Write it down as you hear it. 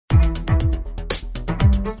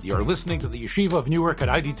You're listening to the Yeshiva of Newark at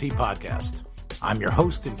IDT podcast. I'm your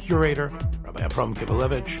host and curator, Rabbi Abram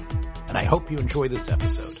Kibalevich, and I hope you enjoy this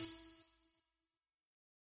episode.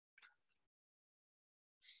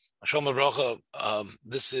 Shalom Abracha.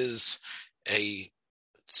 This is a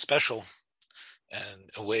special and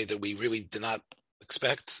a way that we really did not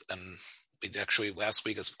expect. And we actually, last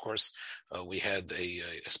week, of course, we had a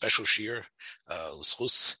special shiur,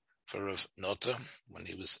 L'schus for Rav Nota, when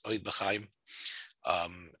he was Oid B'chaim.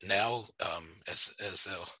 Now, as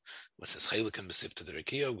with his Chalik and Mesivta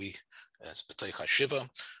Derekia, we, as B'toich HaShiva,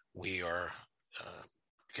 we are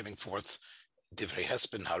giving forth Divrei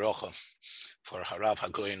Hespin Harocha for Harav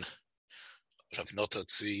Hagoyin Rav Nota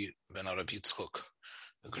Tzvi Ben Arav Yitzchok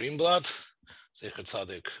Greenblatt, Zecher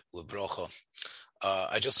Tzadik L'Brocha.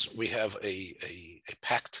 We have a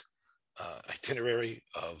packed itinerary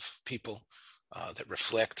of people that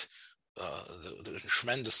reflect the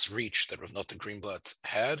tremendous reach that Rav Nota Greenblatt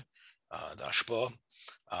had, the Ashba.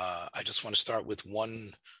 I just want to start with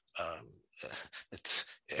one.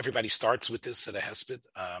 Everybody starts with this at a hesped,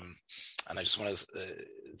 and I just want to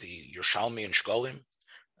the Yerushalmi and Shkolim,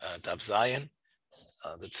 Dab Zayin,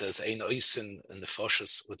 that says Ein Oisin in the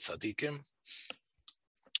Foshus with Tzadikim,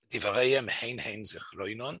 Divareyem Hein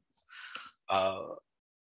Zichroinon.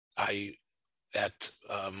 I at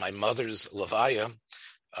my mother's Levaya,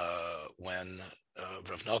 when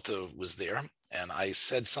Rav Nota was there, and I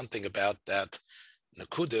said something about that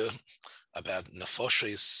Nakuda, about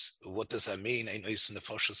nefoshes. What does that mean?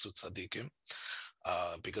 Nefoshes u'tzadikim.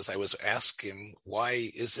 Because I was asking,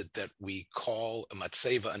 why is it that we call a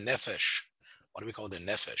matzeva a nefesh? Why do we call it a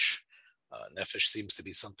nefesh? Nefesh seems to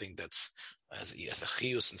be something that's as a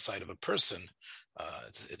chiyus inside of a person.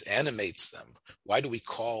 It animates them. Why do we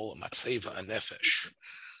call a matzeva a nefesh?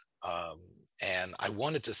 And I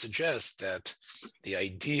wanted to suggest that the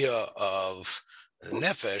idea of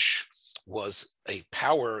nefesh was a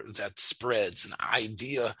power that spreads, an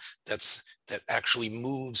idea that actually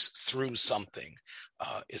moves through something,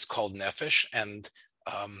 is called nefesh. And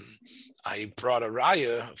I brought a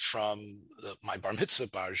raya from my bar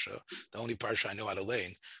mitzvah parsha, the only parsha I know out of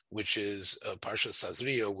Lane, which is Parsha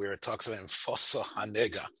Sazria, where it talks about fosa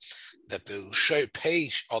hanega, that the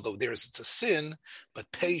pei, although it's a sin,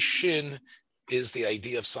 but pei shin is the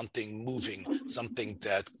idea of something moving, something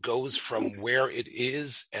that goes from where it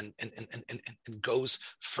is and goes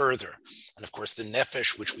further. And of course, the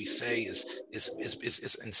nefesh, which we say is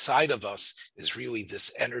inside of us, is really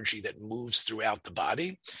this energy that moves throughout the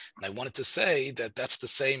body. And I wanted to say that that's the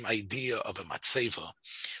same idea of a matzeva,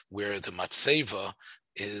 where the matzeva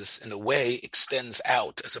is, in a way, extends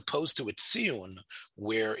out, as opposed to its siyun,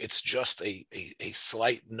 where it's just a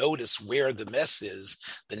slight notice where the mess is.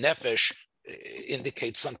 The nefesh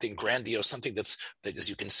indicates something grandiose, something that, as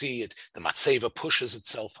you can see, the matzeva pushes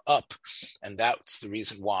itself up, and that's the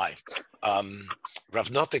reason why. Rav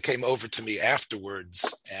Nota came over to me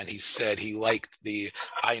afterwards, and he said he liked the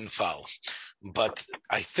Einfall, but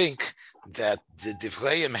I think that the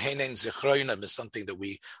Divrei Heinen Zichroinim is something that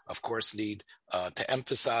we, of course, need to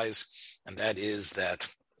emphasize, and that is that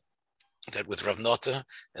with Rav Nota,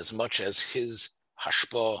 as much as his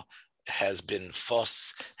hashpah has been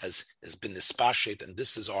has been nispashet, and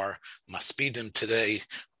this is our maspidim today,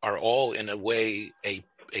 are all in a way a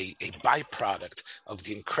byproduct of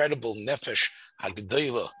the incredible nefesh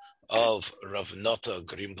hagdela of Rav Nota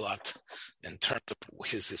Greenblatt in terms of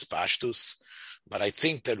his ispashtus. But I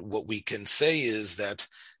think that what we can say is that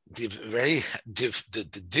the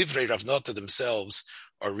divrei Rav Nota themselves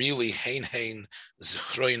are really hein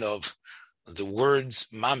zichroinov, the words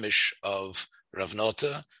mamish of Rav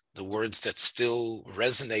Nota, the words that still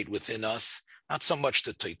resonate within us, not so much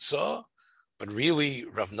the Teitzah, but really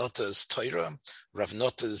Rav Nota's Torah, Rav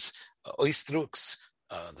Nota's oistruks,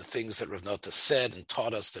 the things that Rav Nota said and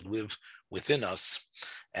taught us that live within us.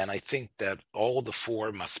 And I think that all the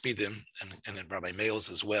four maspidim, and Rabbi Meils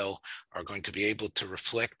as well, are going to be able to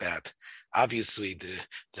reflect that. Obviously,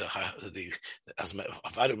 as we're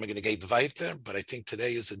going to get weiter, but I think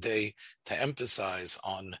today is a day to emphasize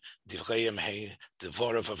on Divrei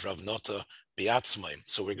Devorav of Rav Nota Biatzmai.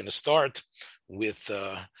 So we're going to start with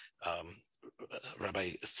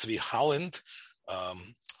Rabbi Tzvi Holland,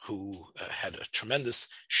 who had a tremendous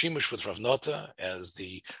shimush with Rav Nota as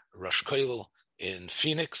the Rosh Kollel in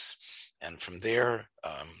Phoenix, and from there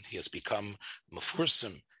he has become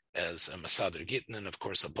mefursim as a Masader Gittin, and of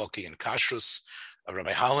course a Boki and Kashrus.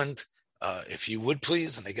 Rabbi Holland, if you would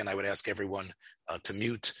please, and again I would ask everyone to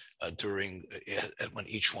mute during when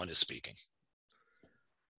each one is speaking.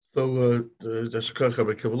 So, Rabbi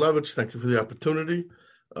Kibalevich, thank you for the opportunity.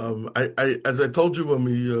 I as I told you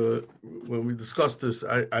when we discussed this,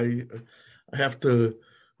 I have to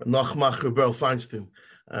nachmach Rebel Feinstein.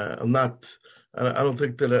 I'm not. I don't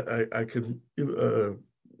think that I can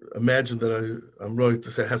imagine that I'm right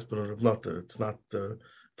to say Hespen or not. It's not.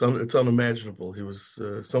 It's unimaginable. He was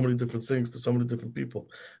so many different things to so many different people.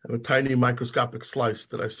 I have a tiny microscopic slice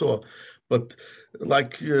that I saw, but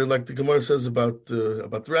like the Gemara says about the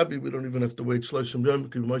Rabbi, we don't even have to wait Shloshim Yom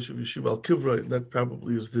because Moshe Yeshiva al Kivra. That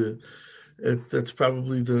probably is that's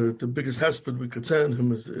probably the biggest hesped we could send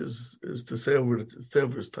him is to say over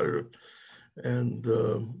his Torah, and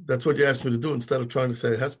that's what you asked me to do instead of trying to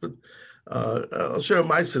say hesped. I'll share a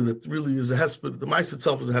ma'aseh that really is a hesped. The ma'aseh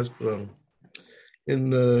itself is a hesped. I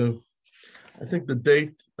think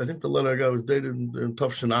the letter I got was dated in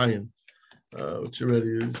Tafshin Ayin, which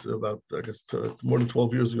already is about, I guess, more than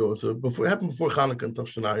 12 years ago. So it happened before Hanukkah in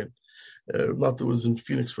Tafshin Ayin. Nata was in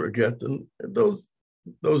Phoenix for a get, and those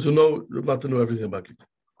who know, Nata knew everything about Gittin.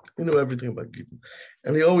 He knew everything about Gittin.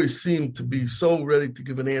 And he always seemed to be so ready to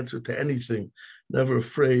give an answer to anything, never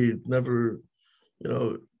afraid, never,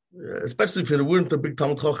 especially if you weren't a big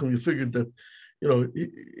Talmud Chacham, you figured that, he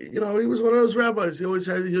was one of those rabbis. He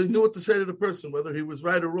knew what to say to the person, whether he was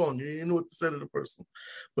right or wrong. He knew what to say to the person.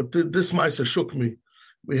 But this Meiser shook me.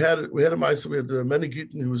 We had a Meiser. We had many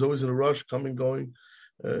Gittin. He was always in a rush, coming, going.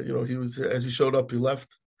 He was, as he showed up, he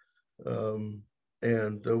left. And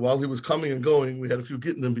while he was coming and going, we had a few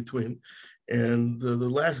Gittin in between. And the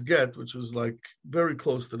last get, which was like very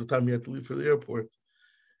close to the time he had to leave for the airport,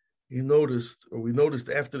 we noticed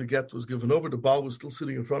after the get was given over, the Baal was still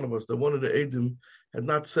sitting in front of us, that one of the Eidim had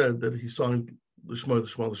not said that he signed L'Shma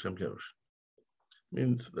L'Shem Gerush.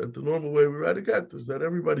 Means that the normal way we write a get is that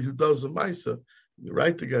everybody who does a Maisa, you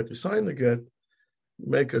write the get, you sign the get, you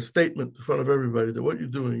make a statement in front of everybody that what you're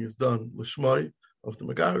doing is done L'Shma of the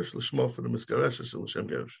Megarush, L'Shma for the Miskareshes and L'Shem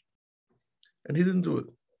Gerush. And he didn't do it.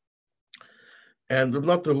 And Reb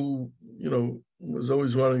Nata, who, was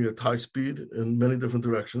always running at high speed in many different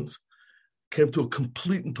directions, came to a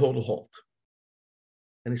complete and total halt.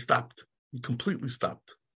 And he stopped. He completely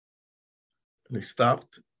stopped. And he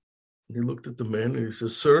stopped, and he looked at the man, and he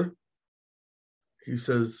says, "Sir," he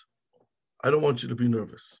says, "I don't want you to be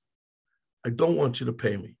nervous. I don't want you to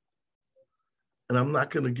pay me. And I'm not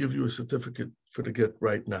going to give you a certificate for the get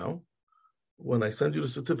right now. When I send you the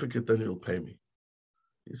certificate, then you'll pay me."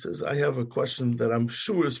 He says, "I have a question that I'm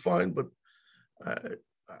sure is fine, but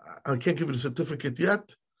I can't give you the certificate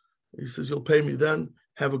yet." He says, "You'll pay me then.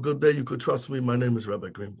 Have a good day. You could trust me. My name is Rabbi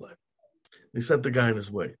Greenblatt." He sent the guy on his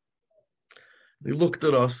way. He looked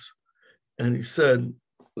at us and he said,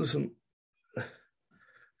 "Listen,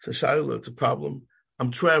 it's a shayla, it's a problem.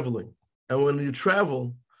 I'm traveling. And when you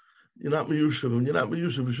travel, you're not miyushav. When you're not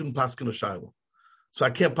miyushav, you shouldn't paskin a shayla. So I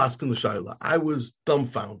can't paskin the shayla." I was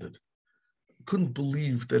dumbfounded. Couldn't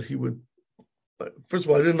believe that he would. First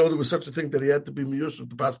of all, I didn't know there was such a thing that he had to be miyushav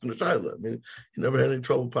to paskin a shayla. I mean, he never had any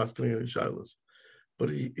trouble paskin any shaylas. But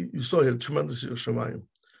you saw he had a tremendous yiras shamayim.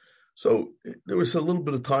 So there was a little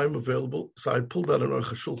bit of time available. So I pulled out an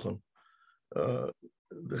Aruch HaShulchan. The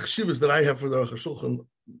cheshivas that I have for the Aruch HaShulchan,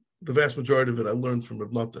 the vast majority of it I learned from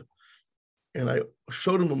Reb Nata. And I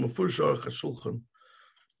showed him a mefurish Aruch HaShulchan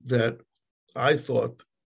that I thought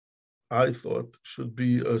should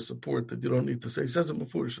be a support that you don't need to say. He says it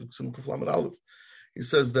mefurish in Simchas Lamed Aleph. He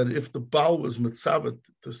says that if the Baal was mitzavet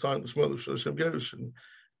to sign the Shema L'Shem Gerush,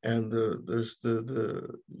 and the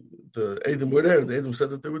Eidim were there, and the Eidim said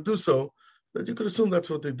that they would do so, that you could assume that's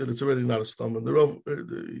what they did. It's already not a stum, and the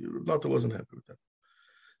Nata wasn't happy with that.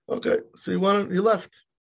 Okay, so he left.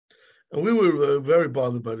 And we were very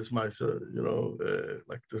bothered by this Maisa,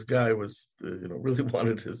 like this guy was, really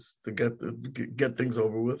wanted to get things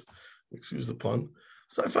over with, excuse the pun.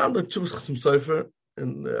 So I found that Chuvas Chasim Sofer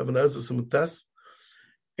in Even HaEzer Siman,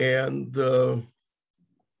 and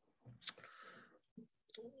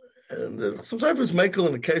some Sofer is making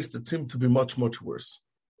in a case that seemed to be much, much worse.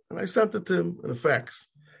 And I sent it to him in a fax.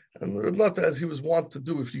 And not as he was wont to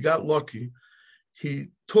do, if he got lucky, he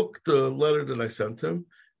took the letter that I sent him,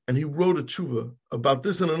 and he wrote a tshuva about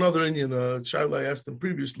this and another Indian. Shaila, I asked him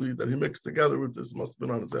previously that he mixed together with this, must have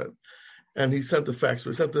been on his head. And he sent the fax.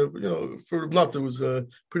 We sent for Nata, it was a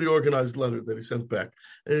pretty organized letter that he sent back.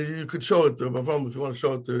 And you could show it to Bavam if you want to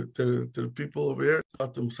show it to the people over here.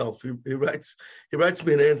 Not to himself. He writes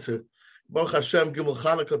me an answer. Baruch Hashem Gimel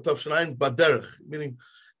Chanukah Tov Shinayin Baderech, meaning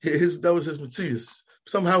that was his mitzias.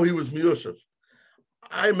 Somehow he was miyoshev.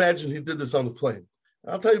 I imagine he did this on the plane.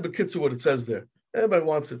 I'll tell you b'kitzur what it says there. Everybody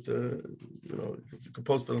wants it to, you could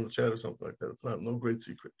post it on the chat or something like that. It's no great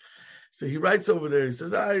secret. So he writes over there, he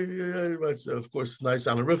says, he writes, of course, nice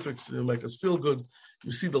honorifics, make us feel good.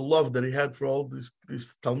 you see the love that he had for all these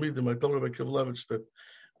Talmidim. I told Rabbi Kivelevich that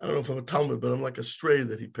I don't know if I'm a Talmud, but I'm like a stray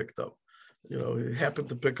that he picked up. He happened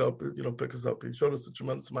to pick us up. He showed us a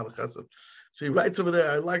tremendous amount of chesed. So he writes over there,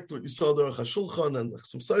 I liked what you saw there, Chashulchan and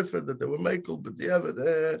some Sefer, that they were Mekel, but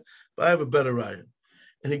I have a better raya.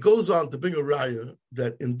 And he goes on to bring a raya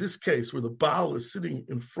that in this case, where the Baal is sitting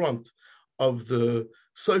in front of the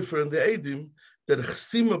Sefer and the Eidim, that a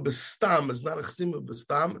chesima bestam is not a chesima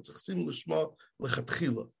bestam, it's a chesima l'shma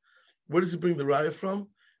lechatchila. Where does he bring the raya from?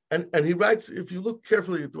 And he writes, if you look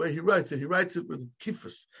carefully at the way he writes it with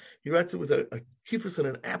kifus. He writes it with a kifus and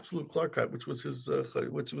an absolute klarkeit, which was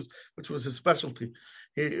his specialty.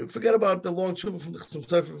 Forget about the long tshuva from the Chassam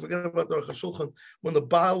Sofer, forget about the Aruch HaShulchan. When the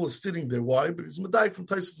Baal was sitting there, why? Because Medayik from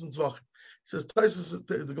Taisus and Zvachim. He says Taisus,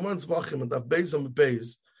 the Gemara in Zvachim and the Beis on the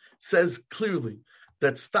Beis says clearly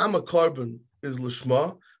that stama carbon is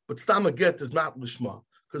lishma, but stama get is not lishma.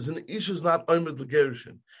 Because an ish is not oimed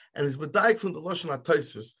legerishin, and he's medayik from the lashon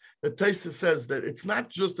HaTaisus. The Taisus says that it's not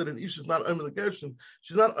just that an ish is not oimed legerishin;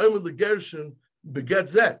 she's not oimed legerishin beget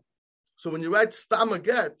zeh. So when you write stama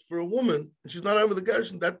get for a woman and she's not oimed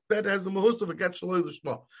legerishin, that has the mahus of a get shaloi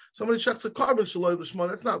l'shma. Somebody shechs a carbon shaloi l'shma.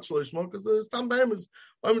 That's not shaloi l'shma because the stam b'hem is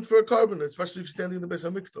oimed for a carbon, especially if you're standing in the Beis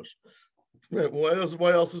Hamikdash.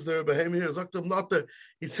 Why else is there a behem here? Zaktav not there.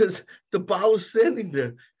 He says the Baal is standing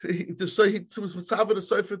there. He was mitzavah the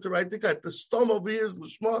Sefer to write the guy. The stom over here is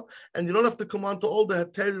l'shma, and you don't have to come on to all the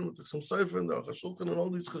heterim with some Sefer and the Aruch HaShulchan and all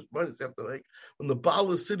these cheshbonis you have to make. When the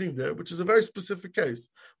Baal is sitting there, which is a very specific case,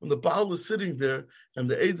 when the Baal is sitting there and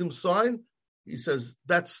the Eidim sign, he says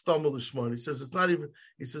that's stom l'shma. He says it's not even.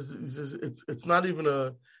 He says it's not even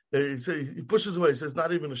a. He pushes away. He says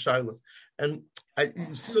not even a shaila, and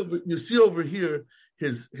you see over here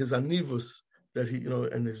his anivus that he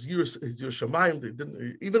and his Yerushalayim. They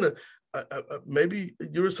didn't even maybe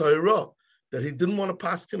Yerus Ha'ira that he didn't want to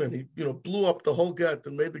paskin, and he blew up the whole get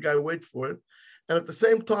and made the guy wait for it, and at the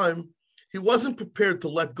same time he wasn't prepared to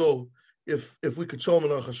let go. If we could show him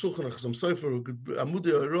in Aruch HaShulchan or Chassam Sofer who could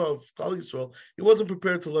Amudei Ha'ira of Klal Yisrael, he wasn't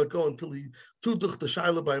prepared to let go until he tuduch the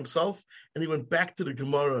Shaila by himself, and he went back to the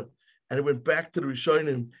Gemara, and he went back to the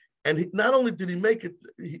Rishonim, and not only did he make it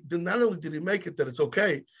that it's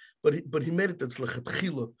okay, but he made it that's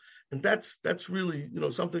lechatchila, and that's really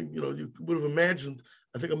something you would have imagined.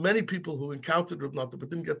 I think many people who encountered Rav Nata but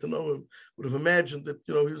didn't get to know him would have imagined that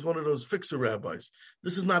he was one of those fixer rabbis.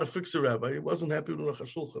 This is not a fixer rabbi. He wasn't happy with Aruch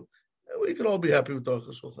HaShulchan. We could all be happy with Aruch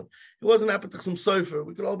HaShulchan. He wasn't happy with Chassam Sofer.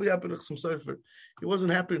 We could all be happy with Chassam Sofer. He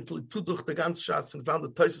wasn't happy until he tuduch the ganz shots and found the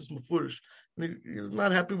Taisus Mefurish. And he was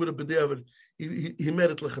not happy with a b'diavad. He made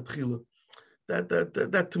it lechatchila.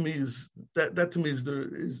 That to me is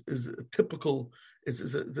a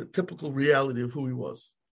typical reality of who he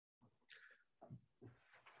was.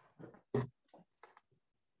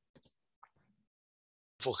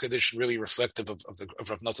 Full Chiddush, really reflective of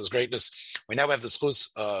Rav Nata's greatness. We now have the schus,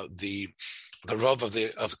 the Rav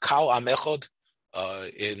of Kal Amechod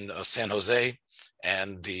in San Jose,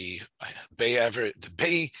 and the Bay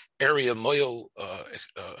Area Moyo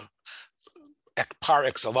par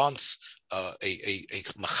excellence, a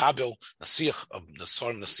Machabel Nasiach of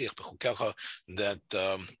Nasar Nasiach Bechukecha that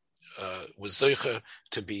was zeicha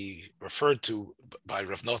to be referred to by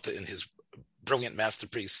Rav Nata in his brilliant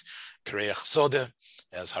masterpiece Kereach Soda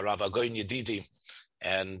as Harav Agoin Yedidi,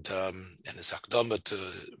 and his Akdama to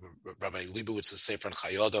Rabbi Leibowitz's Sefer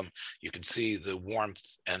Chayodam. You can see the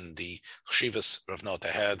warmth and the chshivas Rav Nata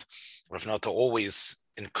had. Rav Nata always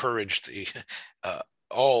encouraged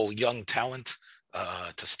all young talent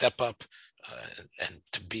to step up and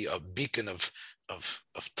to be a beacon of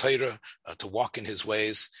Torah, to walk in his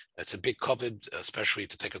ways. It's a big kavod, especially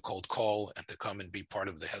to take a cold call and to come and be part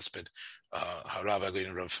of the hesped. Harav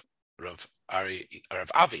Agoin Rav Avi.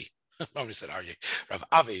 I already said Aryeh. Rav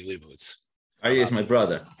Avi Leibowitz. Aryeh is my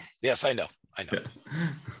brother. Yes, I know. Yeah.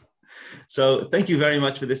 So thank you very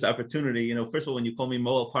much for this opportunity. First of all, when you call me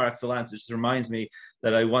Moel par excellence, it just reminds me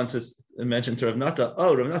that I once mentioned to Rav Nata,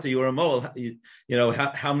 Rav Nata, you were a Moel.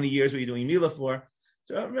 How many years were you doing Mila for?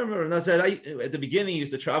 So I remember Rav Nata said, at the beginning, he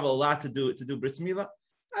used to travel a lot to do Bris Mila.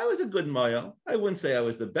 I was a good Moel. I wouldn't say I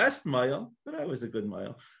was the best Moel, but I was a good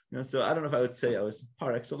Moel. So I don't know if I would say I was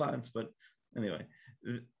par excellence, but anyway.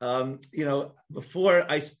 Before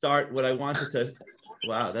I start, what I wanted to,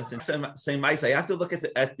 that's in same ice. I have to look at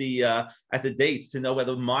the dates to know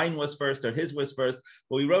whether mine was first or his was first.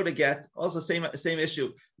 But we wrote a get, also same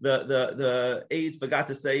issue. The aides forgot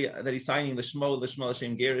to say that he's signing the Shmo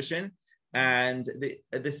L'Shem Gerishin, and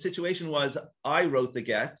the situation was I wrote the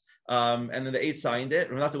get, And then the 8 signed it.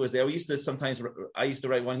 Rav Nata was there. I used to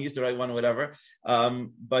write one, he used to write one, whatever.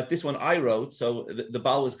 But this one I wrote, so the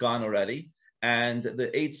Baal was gone already. And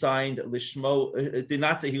the 8 signed Lishmo. It did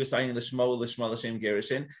not say he was signing Lishmo L'Shem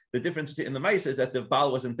Gerushin. The difference in the Maisa is that the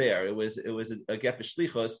Baal wasn't there. It was a get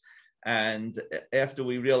b'shlichus. And after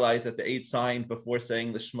we realized that the 8 signed before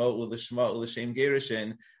saying Lishmo L'Shem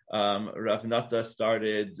Gerushin, Rav Nata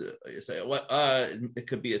started say, it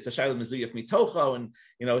could be, it's a shayla mezuyaf mitocho,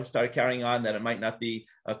 and started carrying on that it might not be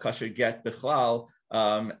a kosher get bichlal.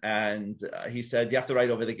 And he said, you have to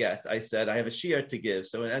write over the get. I said, I have a shiur to give.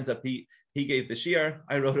 So it ends up he gave the shiur,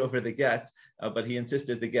 I wrote over the get, but he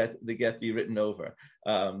insisted the get be written over.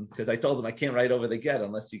 Because I told him I can't write over the get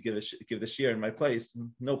unless you give the shiur in my place.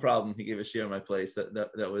 No problem. He gave a shiur in my place.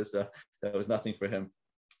 That was nothing for him.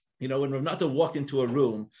 When Rav Nata walked into a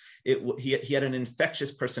room, he had an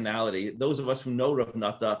infectious personality. Those of us who know Rav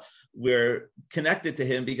Nata, we're connected to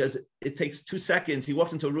him because it takes 2 seconds. He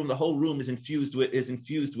walks into a room, the whole room is infused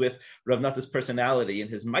with Rav Nata's personality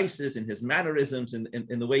and his mices and his mannerisms and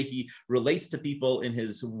the way he relates to people, in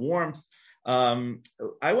his warmth. I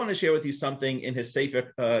want to share with you something in his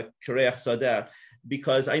Sefer Kireach Sadeh,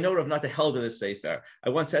 because I know Rav Nata held in his Sefer. I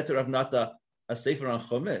once said to Rav Nata, a Sefer on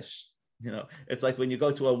Chumash. It's like when you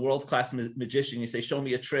go to a world-class magician, you say, show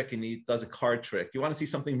me a trick, and he does a card trick. You want to see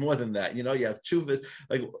something more than that. You have tshuvas,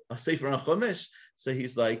 like a Sefer on Chumash. So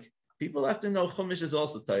he's like, people have to know Chumash is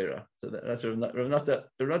also Torah. So that's Rav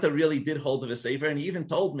Nata really did hold of a Sefer. And he even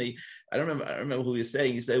told me, I don't remember who he was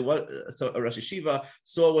saying. He said, so a Rosh Hashiva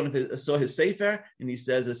saw his Sefer, and he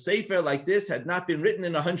says, a Sefer like this had not been written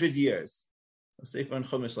in 100 years. A Sefer on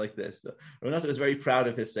Chumash like this. So Rav Nata was very proud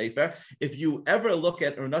of his Sefer. If you ever look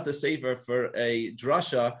at Rav Nata's Sefer for a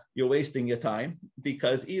drasha, you're wasting your time,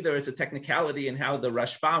 because either it's a technicality in how the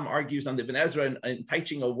Rashbam argues on the Ibn Ezra and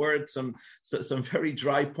teaching a word, some very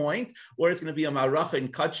dry point, or it's going to be a maracha in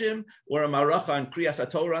Kachim, or a maracha on Kriyas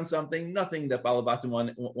HaTorah on something, nothing that Balabatim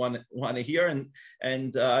want to hear,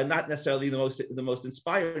 and not necessarily the most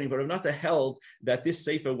inspiring. But Rav Nata held that this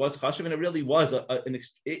Sefer was chashuv, and it really was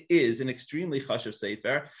it is an extremely chashuv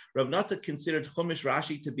Sefer. Rav Nata considered Chumash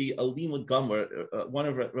Rashi to be a limud gomer. One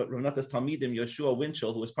of Rav Nata's talmidim, Yoshua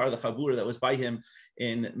Winchell, who was part of the Chabura that was by him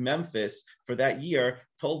in Memphis for that year,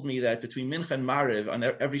 told me that between Mincha and Mariv on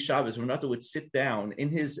every Shabbos, Rav Nata would sit down in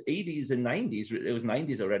his 80s and 90s. It was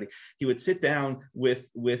 90s already. He would sit down with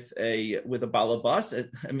a balabas.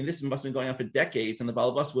 I mean, this must have been going on for decades, and the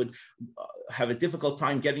balabas would have a difficult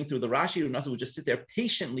time getting through the Rashi. Rav Nata would just sit there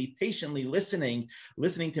patiently listening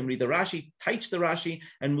to him read the Rashi, teach the Rashi,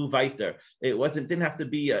 and move weiter. It didn't have to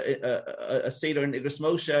be a Seder in Igros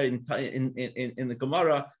Moshe in the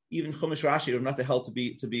Gemara. Even Chumash Rashi, Rav Nata held to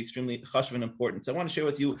be extremely chashuv and important. So I want to share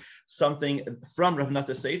with you something from Rav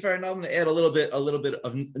Nata's Sefer, and I'm going to add a little bit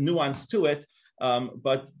of nuance to it.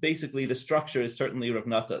 But basically, the structure is certainly Rav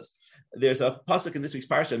Nata's. There's a pasuk in this week's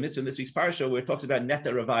parsha, mitzvah in this week's parsha, where it talks about Neta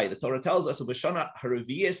Ravai. The Torah tells us, "B'shana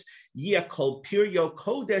haravias yia kol piryo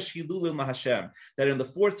kodesh hilulim laHashem," that in the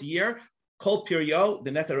 4th year, Kol Piryo, the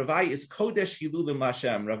Neta Ravai, is Kodesh Hilulim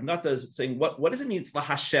LaHashem. Rav Nata is saying, what does it mean? It's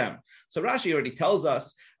LaHashem. So Rashi already tells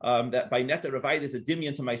us that by Neta Ravai there's a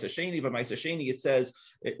dimyan to Ma'aser Sheni. By Ma'aser Sheni it says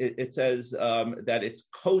that it's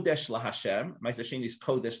Kodesh LaHashem. Ma'aser Sheni is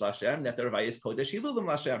Kodesh LaHashem. Neta Ravai is Kodesh Hilulim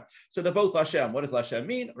LaHashem. So they're both LaHashem. What does LaHashem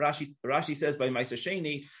mean? Rashi says by Ma'aser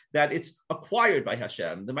Sheni that it's acquired by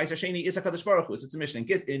Hashem. The Ma'aser Sheni is HaKadosh Baruch Hu. It's a mission.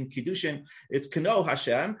 In Kiddushin, it's Kano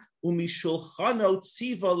Hashem. Umishulchano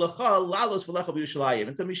tziva lecha lalos v'lecha b'Yerushalayim.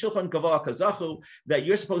 It's a mishulchan gavah kazachu that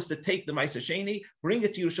you're supposed to take the Ma'aser Sheni, bring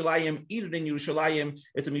it to Yerushalayim, eat it in Yerushalayim.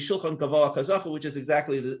 It's a mishulchan gavah kazachu, which is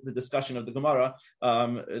exactly the discussion of the Gemara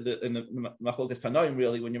in the Machlokes Tanoim,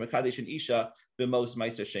 really, when you're Mekadesh and Isha b'mos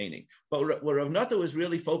Ma'aser Sheni. But what Rav Nata was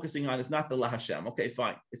really focusing on is not the LaHashem. Okay,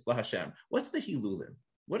 fine, it's LaHashem. What's the Hilulim?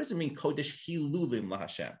 What does it mean, Kodesh Hilulim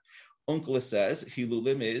LaHashem? Uncle says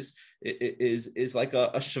Hilulim is like a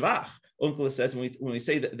shvach. Uncle says when we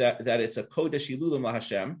say that it's a Kodesh Hilulim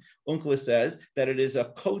LaHashem, Uncle says that it is a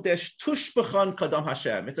Kodesh Tushbachan Kadam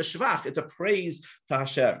Hashem. It's a shvach. It's a praise to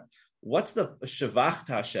Hashem. What's the shvach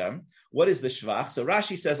to Hashem? What is the shvach? So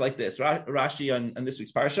Rashi says like this. Rashi on this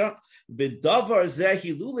week's parsha, V'davar zeh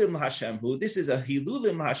hilulim Hashem. Who this is a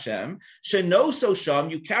hilulim Hashem. Shenoso sham.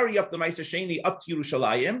 You carry up the Ma'aser Sheni up to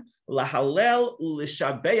Yerushalayim. Lahalel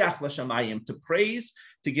u'lishabeach l'shamayim, to praise,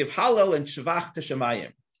 to give halal and shvach to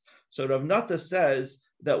Shamayim. So Rav Nata says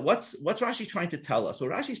that what's Rashi trying to tell us?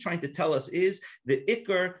 What Rashi's trying to tell us is the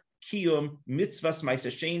ikar kiyum mitzvahs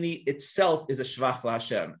Ma'aser Sheni itself is a shvach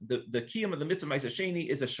LaHashem. The kiyum of the mitzvah Ma'aser Sheni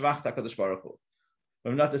is a shvach to HaKadosh Baruch Hu.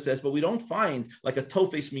 Rav Nata says, but we don't find like a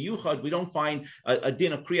tofes miyuchad. We don't find a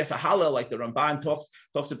din of kriyas ahala like the Ramban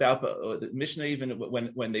talks about the Mishnah even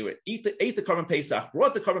when they ate the korban pesach,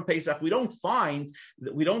 brought the korban pesach. We don't find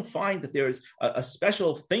that there's a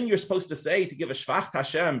special thing you're supposed to say to give a shvach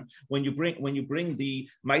Hashem when you bring the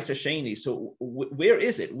ma'aser sheni. So where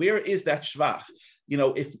is it? Where is that shvach?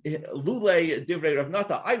 If Lule Divrei Rav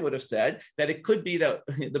Nata, I would have said that it could be that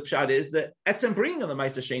the pshat is that etzem bringing of the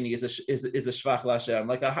Ma'aser Sheni is a shvach l'Hashem,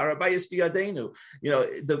 like a harabayis biyadenu.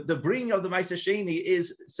 The bringing of the Ma'aser Sheni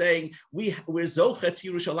is saying we're zochet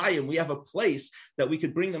to Yerushalayim. We have a place that we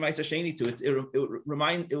could bring the Ma'aser Sheni to.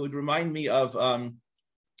 It would remind me of.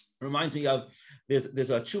 There's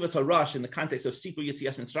a Chuvas Harash in the context of Sipur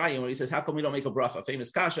Yetzias Mitzrayim where he says, how come we don't make a bracha?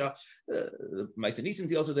 Famous kasha, Ma'aser Nisim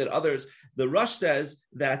deals with it, others. The Rush says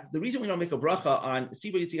that the reason we don't make a bracha on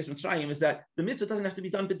Sipur Yetzias Mitzrayim is that the mitzvah doesn't have to be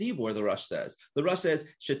done b'dibur, the Rush says. The Rush says,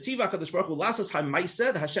 Shetiva HaKadosh Baruch Hu lasos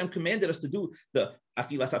ha'maaseh, Hashem commanded us to do the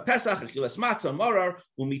Achilas HaPesach, Achilas Matzah, Marar,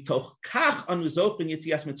 Umitoch Kach Anu Zochin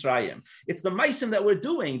Yetzias Mitzrayim. It's the Maisim that we're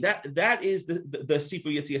doing. That is the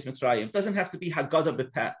Sipur Yetzias Mitzrayim. It doesn't have to be Haggadah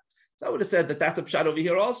B'Peh. So I would have said that that's a pshat over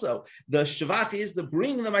here also. The shvach is the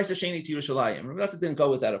bringing the Ma'aser Sheni to Yerushalayim. Rav Nata didn't go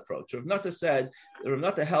with that approach. Rav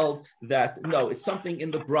Nata held that, no, it's something in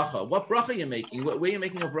the bracha. What bracha are you making? Where are you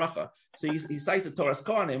making a bracha? So he cites the Torah's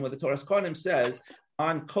Kohanim, where the Torah's Kohanim says,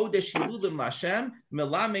 on Kodesh Hilulim Lashem,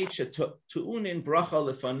 Melamed Shetu'unin Bracha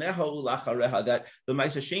Lefaneha Ulachareha, that the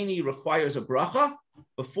Ma'aser Sheni requires a bracha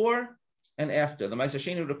before and after. The Ma'aser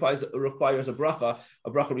Sheni requires a bracha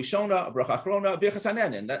Rishona, a bracha Achrona, a Birchas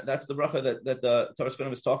Hanenin. That's the bracha that the Torah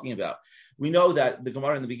Kohanim is talking about. We know that the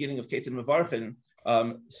Gemara in the beginning of Ketzim Mevarchin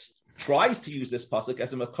tries to use this pasuk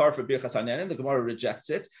as a makar for Birchas Hanenin. The Gemara rejects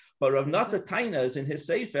it, but Rav Nata tainas in his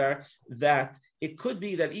sefer that it could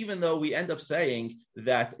be that even though we end up saying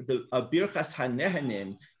that the Birchas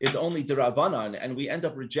Hanenin is only derabanan, and we end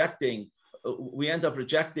up rejecting the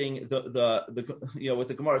what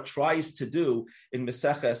the Gemara tries to do in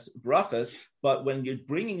Meseches Brachas, but when you're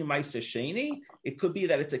bringing Ma'aser Sheni, it could be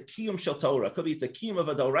that it's a kiyum shel Torah. It could be it's a kiyum of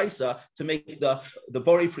a doraisa to make the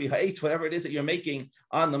bori pri ha'etz, whatever it is that you're making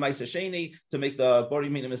on the Ma'aser Sheni, to make the bori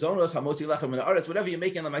min mezonos, hamotzi lechem min haaretz, whatever you're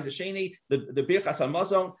making on the Ma'aser Sheni, the birchas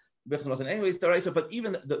hamazon. Anyways, the but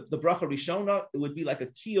even the bracha rishona, it would be like a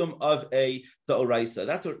kiyum of a d'oraisa.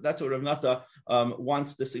 That's what Rav Nata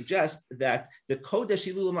wants to suggest, that the kodesh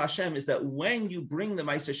hilulim Hashem is that when you bring the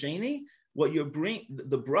Ma'aser Sheni, what you bring,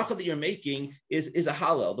 the bracha that you're making is a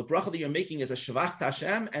halal. The bracha that you're making is a shvach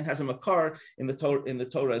Hashem and has a makar in the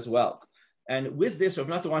Torah as well. And with this, Rav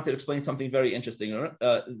Nata wanted to explain something very interesting,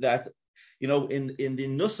 that in the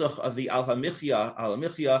nusach of the Al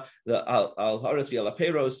Hamichya, the Al Haaretz Al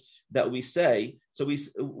Peros that we say. So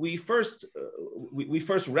we first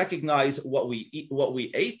recognize what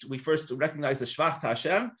we ate. We first recognize the shvach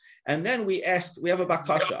Hashem, and then we have a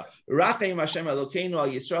bakasha. Rachem Hashem Elokeinu al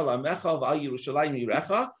Yisrael Amecha v'al Yerushalayim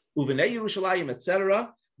Yirecha u'v'nei Yerushalayim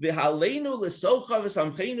etc. V'haleinu l'socha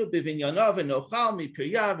v'samcheinu b'vinyanav v'nochal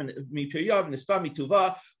mipiryav v'nispa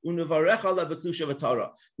mituva u'nevarecha le'beklusha v'tara.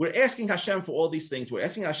 We're asking Hashem for all these things. We're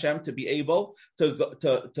asking Hashem to be able to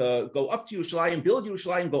go up to Yerushalayim, build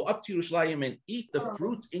Yerushalayim, go up to Yerushalayim and eat the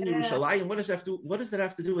fruits in Yerushalayim. What does that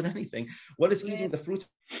have to do with anything? What does eating the fruits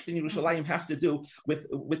in Yerushalayim have to do with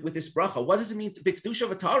this bracha? What does it mean? B'kedusha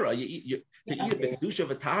v'tara. To eat a b'kedusha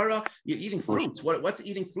v'tara, you're eating fruits. What's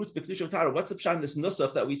eating fruits b'kedusha v'tara? What's the pshat in this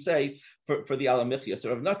nusach that we say for the Al Hamichya? So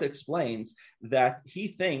Rav Nata explains that he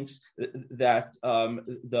thinks that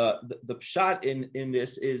the pshat in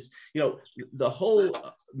this is, the whole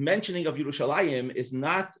mentioning of Yerushalayim is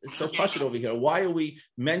not so pashut over here. Why are we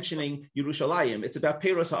mentioning Yerushalayim? It's about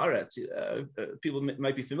Peiros Haaretz. People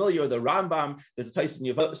might be familiar. The Rambam, there's a Tyson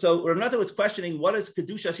Yavot. So Rav Nata was questioning, what does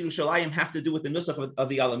Kedushas Yerushalayim have to do with the nusach of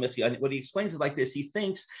the Al Hamichya? And what he explains is like this. He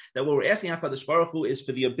thinks that what we're asking HaKadosh Baruch Hu is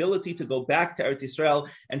for the ability to go back to Eretz Yisrael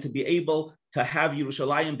and to be able to have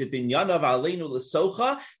Yerushalayim b'binyanav aleinu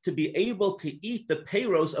l'socha, to be able to eat the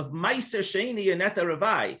peiros of Ma'aser Sheni and Neta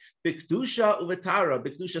Ravai, b'kedusha u'v'tara,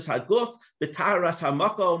 b'kedushas haguf, b'taras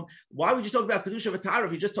hamakom. Why would you talk about kedusha v'tara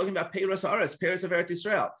if you're just talking about peiros haaretz, peiros of Eretz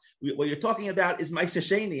Yisrael? What you're talking about is Ma'aser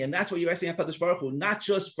Sheni, and that's what you're asking HaKadosh Baruch Hu, not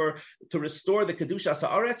just to restore the kedushas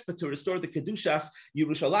haaretz, but to restore the kedushas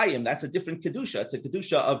Yerushalayim. That's a different kedusha. It's a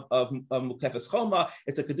kedusha of Mukefes Choma.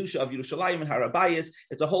 It's a kedusha of Yerushalayim and Harabayis.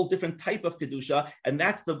 It's a whole different type of kedusha, and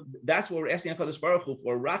that's what we're asking HaKadosh Baruch Hu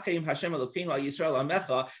for. Rachem Hashem Elokeinu al Yisrael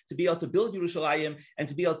Amecha, to be able to build Yerushalayim and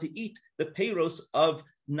to be able to eat the peiros of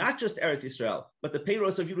not just Eretz Yisrael, but the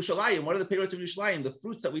peiros of Yerushalayim. What are the peiros of Yerushalayim? The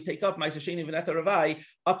fruits that we take up, Ma'aser Sheni v'Neta Ravai,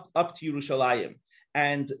 up to Yerushalayim.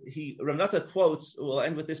 And Rav Nata quotes, we'll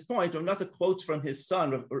end with this point, Rav Nata quotes from his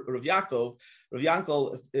son, Rav Yankel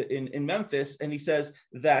in Memphis, and he says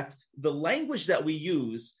that the language that we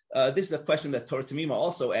use, this is a question that Torah Tamima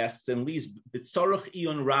also asks and leaves B'tzorach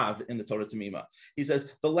Iyun Rav in the Torah Tamima. He says,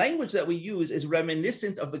 the language that we use is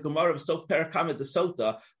reminiscent of the Gemara of Sof Perek Hamid the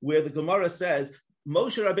Sota, where the Gemara says,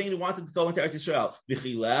 Moshe Rabbeinu wanted to go into Eretz Yisrael.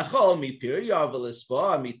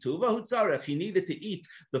 He needed to eat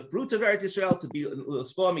the fruits of Eretz Yisrael to be to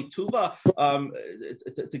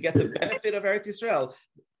get the benefit of Eretz Yisrael.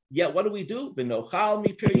 Yet what do we do? This is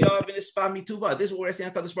what we're asking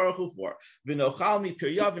HaKadosh Baruch Hu for.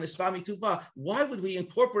 Why would we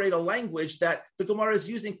incorporate a language that the Gemara is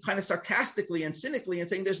using kind of sarcastically and cynically and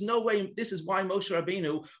saying there's no way, this is why Moshe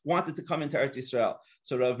Rabbeinu wanted to come into Eretz Yisrael?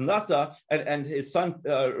 So Rav Nata and his son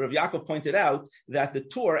Rav Yaakov pointed out that the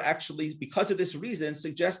Torah actually, because of this reason,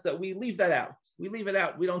 suggests that we leave that out. We leave it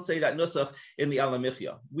out. We don't say that nusach in the Al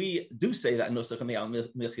Michya. We do say that nusach in the Al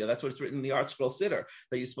Michya. That's what it's written in the Art Scroll Siddur,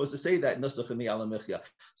 that you're supposed to say that nusach in the Al Michya.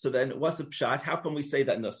 So then what's the pshat? How can we say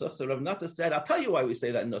that nusach? So Rav Nata said, I'll tell you why we say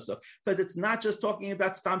that nusach. Because it's not just talking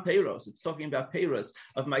about stam peiros. It's talking about peiros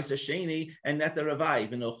of Ma'aser Sheni and Neta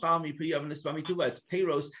Ravai. It's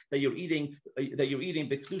peiros that you're eating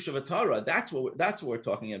b'kedusha v'tara. That's what we're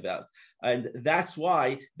talking about. And that's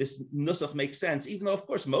why this nusach makes sense, even though, of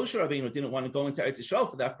course, Moshe Rabbeinu didn't want to go into Eretz Yisrael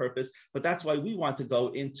for that purpose, but that's why we want to go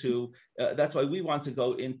into Eretz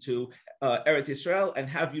Yisrael and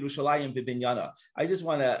have Yerushalayim b'binyana. I just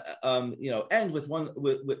want to end with one.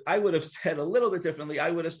 I would have said a little bit differently.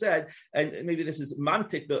 I would have said, and maybe this is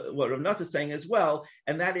mamtik, what Rav Nata is saying as well,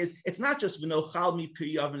 and that is, it's not just v'nochal mi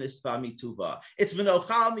piryav v'nispa mi tuva. It's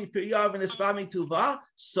v'nochal mi piryav v'nispa mi tuva,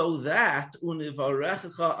 so that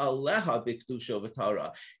univarecha aleha b'kedusha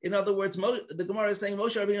v'tara. In other words, the Gemara is saying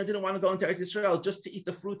Moshe Rabbeinu didn't want to go into Eretz Yisrael just to eat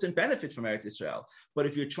the fruits and benefit from Eretz Yisrael. But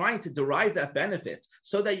if you're trying to derive that benefit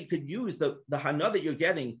so that you could use the hana that you're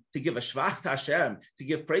getting to give a shvach to Hashem, to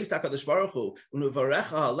give praise to HaKadosh Baruch Hu,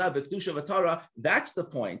 univarecha aleha b'kedusha v'tara, that's the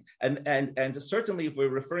point. And certainly if we're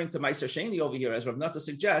referring to Ma'aser Sheni over here, as Rav Nata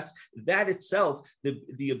suggests, that itself,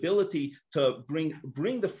 the ability to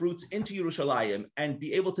bring the fruits into Yerushalayim and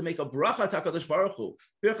be able to make a bracha to HaKadosh Baruch Hu,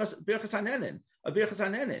 birchas hanenin, but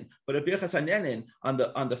a birchas hanenin on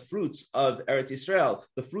the fruits of Eretz Yisrael,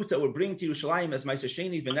 the fruits that we're bringing to Yerushalayim as Ma'aser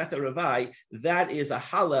Sheni v'neta ravai, that is a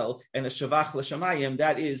halal and a shavach l'shamayim,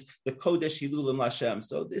 that is the kodesh hilulim l'Hashem.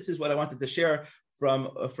 So this is what I wanted to share from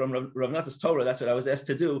Rav Nata's Torah. That's what I was asked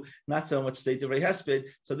to do, not so much say Divrei Hesped.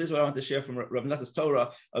 So this is what I want to share from Rav Nata's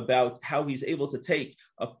Torah about how he's able to take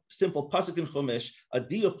a simple pasuk in Chumash, a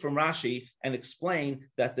diuk from Rashi, and explain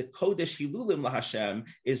that the Kodesh Hilulim LaHashem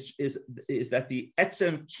is that the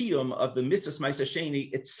etzem kiyum of the mitzvahs Ma'aser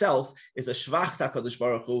Sheni itself is a shvach HaKadosh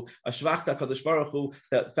Baruch Hu,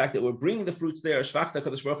 the fact that we're bringing the fruits there, a shvach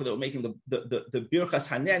HaKadosh Baruch Hu, that we're making the birchas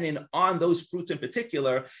hanenin on those fruits in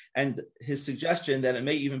particular, and his suggestion that it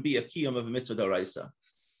may even be a kiyum of a mitzvah d'oraisa.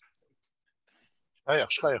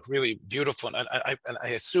 Really beautiful, and I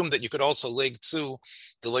assume that you could also link to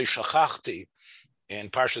the Lo Shachachti in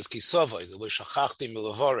Parshas Kisova, the Lo Shachachti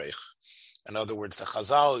Milavorech. In other words, the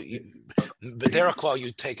Chazal, B'derech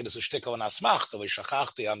you take it as a shtickle and asmach, the Lo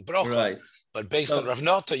Shachachti on brocha. Right. But based on Rav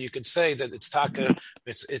Nata, you could say that it's taka,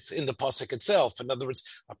 it's in the pasuk itself. In other words,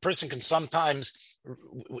 a person can sometimes,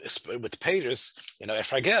 with Peters,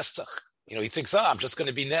 if I guess. He thinks, I'm just going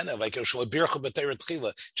to be nene, like just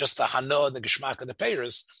the hana and the geschmack of the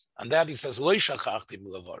peiros, and that he says, lo shachachti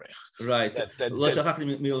milavarech. Right. Lo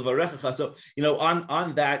shachachti milavarech. So,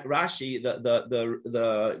 on that Rashi,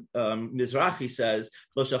 the Mizrahi says,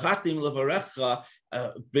 lo shachachti milavarech.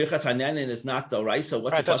 Birchas hanenin is not d'oraisa.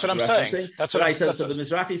 Right, that's what I'm saying. That's what right. So the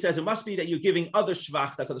Mizrahi says it must be that you're giving other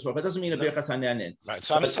shvach to HaKadosh Baruch Hu. It doesn't mean a birchas hanenin. Right.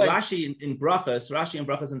 So I'm saying Rashi in brachas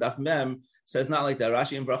and Daf Mem says not like that.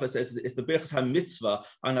 Rashi in Bracha says it's the Birchas HaMitzvah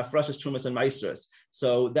on Hafrashas, Trumas, and Maestras.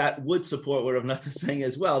 So that would support what Rav Nata is saying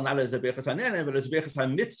as well, not as a Birchas HaNenen, but as a Birchas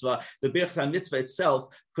HaMitzvah. The Birchas HaMitzvah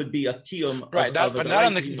itself could be a kiyum. Right, not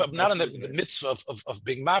on the mitzvah of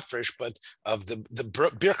being mafresh, but of the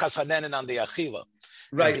Birchas HaNenen on the Achiva.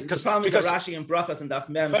 Right, because the problem is that Rashi and Brachas and Daf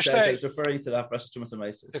Mem says that it's referring to the Hafrashas, Trumas, and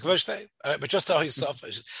Maestras. But just how he's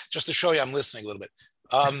selfish, just to show you I'm listening a little bit.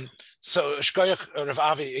 So Shkoyach Rav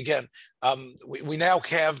Avi again. We now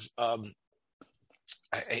have Reb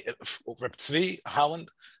Tzvi Holland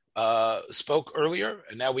spoke earlier,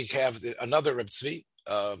 and now we have another Reb Tzvi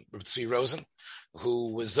Rosen,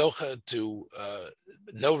 who was zocha to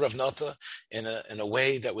know Rav Nata in a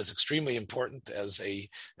way that was extremely important as a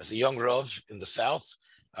young Rav in the South.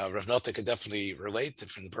 Rav Nata could definitely relate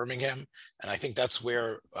from Birmingham, and I think that's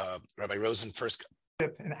where Rabbi Rosen first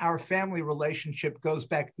and our family relationship goes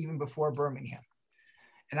back even before Birmingham.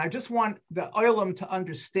 And I just want the Olam to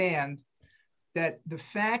understand that the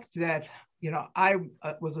fact that, I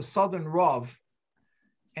was a Southern Rav,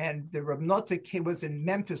 and the Rav Notek was in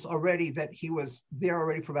Memphis already, that he was there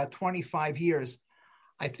already for about 25 years.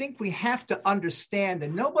 I think we have to understand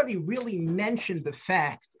that nobody really mentioned the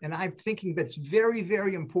fact, and I'm thinking that's very,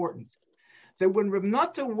 very important, that when Rav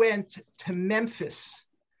Notek went to Memphis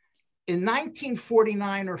in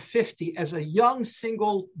 1949 or 50 as a young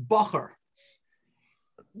single bacher,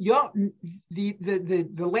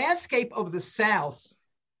 the landscape of the South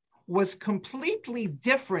was completely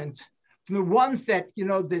different from the ones that,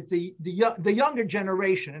 the younger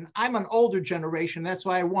generation, and I'm an older generation, that's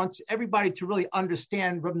why I want everybody to really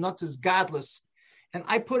understand Rav Notek's godless. And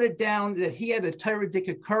I put it down that he had a Torah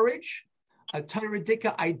Dika courage, a Torah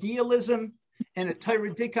Dika idealism, and a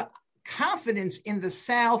Torah Dika confidence in the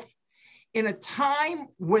South in a time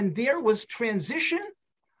when there was transition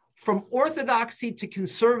from Orthodoxy to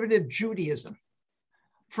conservative Judaism.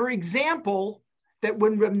 For example, that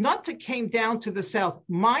when Reb Notek came down to the South,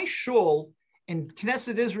 my shul in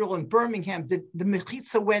Knesset Israel in Birmingham, the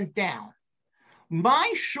mechitza went down.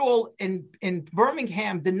 My shul in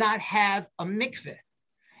Birmingham did not have a mikveh.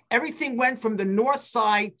 Everything went from the north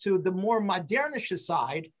side to the more modernish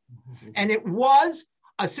side, and it was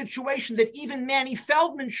a situation that even Manny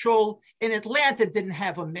Feldman shul in Atlanta didn't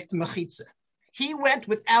have a mechitza. He went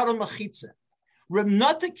without a mechitza. Reb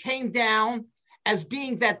Notek came down as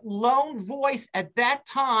being that lone voice at that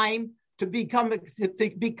time to become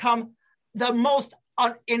the most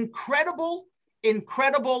incredible,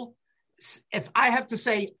 if I have to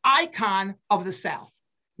say, icon of the South.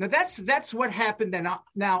 Now that's what happened. And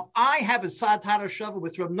now I have a Sad Harashava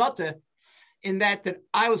with Reb Notek in that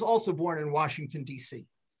I was also born in Washington, D.C. a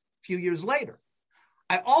few years later.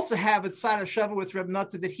 I also have a Sad Harashava with Reb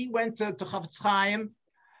Notek that he went to Chafetz Chaim,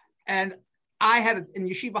 and I had in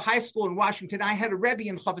Yeshiva High School in Washington, I had a Rebbe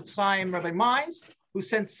in Chafetz Chaim, Rabbi Mines, who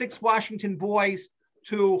sent 6 Washington boys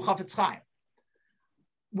to Chafetz Chaim.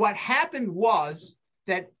 What happened was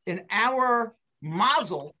that in our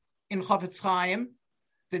mazel in Chafetz Chaim,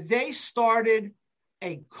 that they started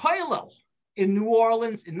a kollel in New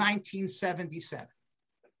Orleans in 1977.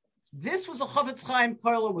 This was a Chafetz Chaim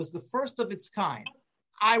kollel, was the first of its kind.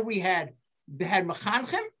 We had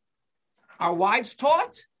mechanchim, our wives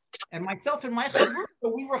taught, and myself and my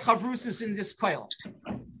chavrusa, we were chavrusis in this kollel.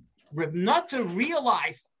 Reb Notek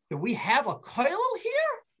realized that we have a kollel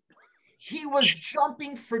here. He was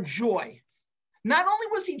jumping for joy. Not only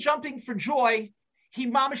was he jumping for joy, he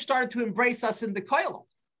mamish started to embrace us in the kollel.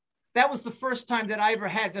 That was the first time that I ever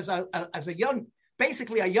had as a young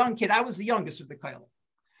kid. I was the youngest of the kollel,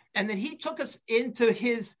 and then he took us into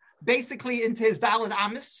his Dalet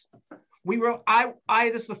Amos.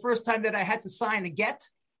 This is the first time that I had to sign a get.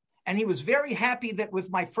 And he was very happy that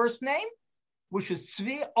with my first name, which is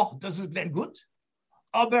Tzvi, das ist then good.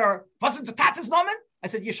 Aber, was ist der Tates Nomen? I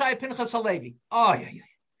said, Yeshaya Pinchas Halevi. Oh,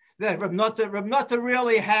 yeah. Reb Notek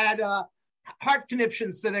really had heart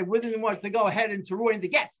conniptions that I wouldn't want to go ahead and to ruin the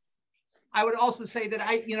get. I would also say that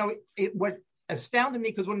what astounded me,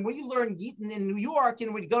 because when we learned Yidden in New York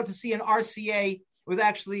and we'd go to see an RCA,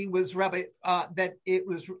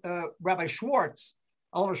 Rabbi Schwartz,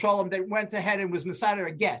 Oliver Shalom, that went ahead and was Masada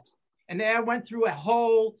a get. And then I went through a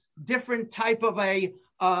whole different type of a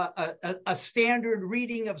standard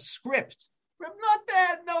reading of script. Reb Notek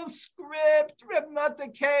had no script. Reb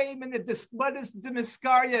Notek came and what is the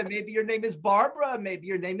Miskaria? Maybe your name is Barbara. Maybe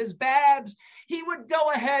your name is Babs. He would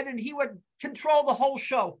go ahead and he would control the whole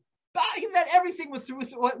show. That everything was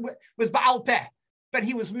Baal Peh, but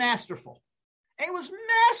he was masterful. And he was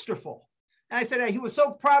masterful. And I said he was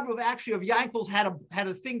so proud of Yankel's had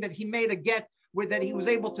a thing that he made a get with, that he was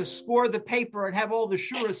able to score the paper and have all the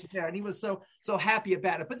shuras there, and he was so happy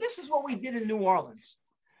about it. But this is what we did in New Orleans.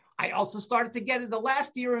 I also started to get it the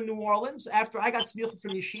last year in New Orleans. After I got smicha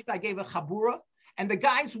from Yeshiva, I gave a chabura, and the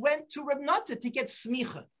guys went to Reb Notek to get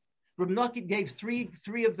smicha. Reb Notek gave three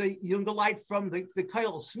of the Yungalite from the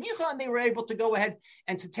kollel smicha, and they were able to go ahead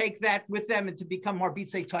and to take that with them and to become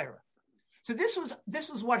Marbitzei Torah. So this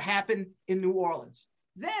was what happened in New Orleans.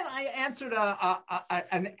 Then I answered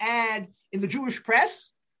an ad in the Jewish press,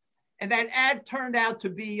 and that ad turned out to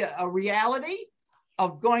be a reality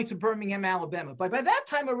of going to Birmingham, Alabama. But by that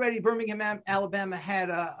time already, Birmingham, Alabama had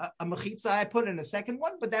a mechitza. I put in a second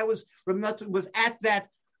one, but that was Reb Notek was at that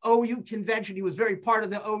OU convention. He was very part of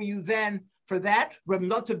the OU then for that. Reb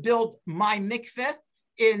Notek built my mikveh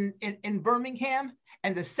in Birmingham,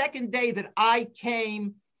 and the second day that I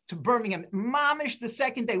came to Birmingham, mamish the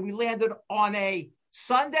second day, we landed on a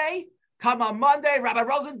Sunday. Come on Monday, Rabbi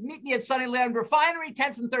Rosen, meet me at Sunnyland Refinery,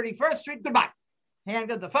 10th and 31st Street. Goodbye.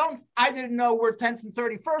 Hang up the phone. I didn't know where 10th and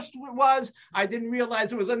 31st was. I didn't realize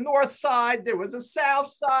there was a north side. There was a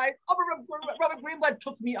south side. Rabbi Greenblatt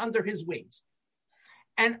took me under his wings.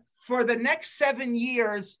 And for the next 7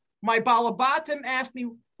 years, my Balabatim asked me,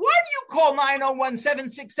 why do you call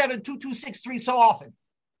 901-767-2263 so often?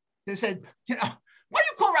 They said, why do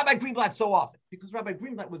you call Rabbi Greenblatt so often? Because Rabbi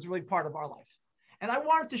Greenblatt was really part of our life. And I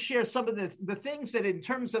wanted to share some of the things that in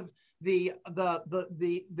terms of the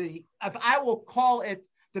if I will call it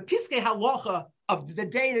the Piskei Halacha of the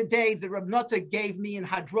day-to-day that Reb Nata gave me in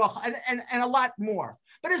Hadroch and a lot more.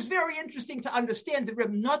 But it's very interesting to understand that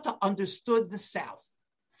Reb Nata understood the South.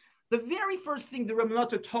 The very first thing that Reb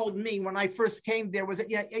Nata told me when I first came there was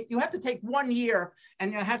that you have to take 1 year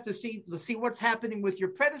and you have to see what's happening with your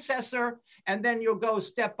predecessor, and then you'll go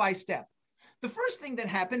step by step. The first thing that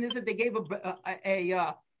happened is that they gave a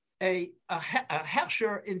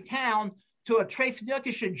hechsher in town to a treif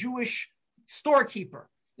nukish, a Jewish storekeeper.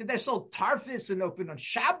 And they sold tarfis and open on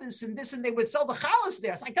Shabbos and this, and they would sell the chalas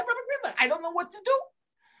there. It's like, Rabbi Greenblatt, I don't know what to do.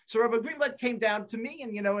 So Rabbi Greenblatt came down to me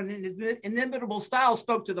and, in his inimitable style,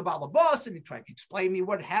 spoke to the balabas, and he tried to explain me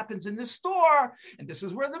what happens in the store. And this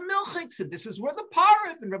is where the milchiks, and this is where the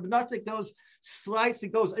parv. And Rabbi Nata goes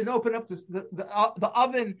and open up the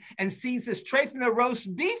oven and sees this treifna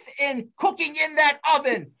roast beef cooking in that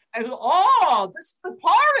oven. And goes, oh, this is the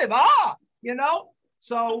parv,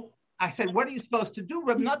 So I said, what are you supposed to do?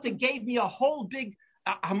 Rabbi Nata gave me a whole big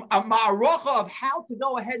a ma'arocha of how to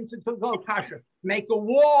go ahead and to go kasher. Make a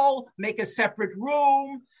wall, make a separate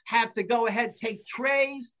room, have to go ahead, take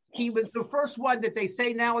trays. He was the first one that they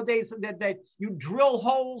say nowadays that you drill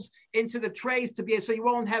holes into the trays to be so you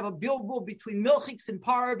won't have a bilbul between milchiks and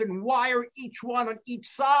parv and wire each one on each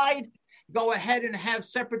side. Go ahead and have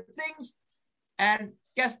separate things. And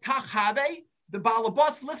guess Kachave, the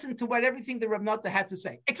balabas listened to everything that Reb Nata had to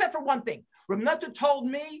say, except for one thing. Reb Nata told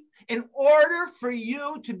me, in order for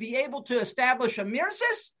you to be able to establish a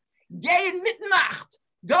mirsis, geh in mitmacht,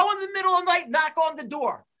 go in the middle of the night, knock on the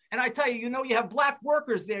door. And I tell you, you have black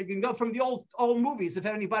workers there. You can go from the old movies, if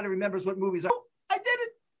anybody remembers what movies are. I did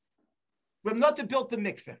it. Reb Nata built the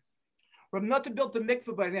mikveh. Reb Nata built the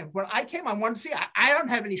mikveh, but when I came, I wanted to see, I don't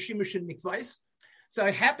have any shimush in mikvahs. So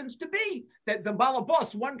it happens to be that the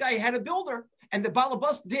balabas, one guy had a builder, and the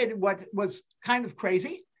balabas did what was kind of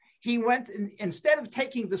crazy. He went, instead of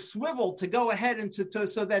taking the swivel to go ahead and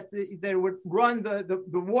so that they would run the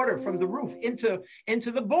water from the roof into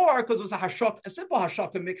the bore, because it was a simple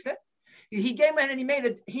hashaka mikveh. He came in and he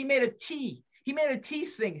made a tea. He made a tea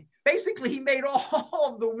thing. Basically, he made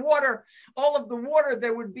all of the water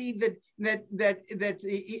there would be that he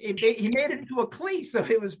made it into a kli. So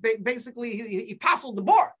it was basically he passed the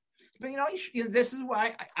bore. But this is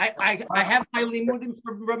why I have my limudim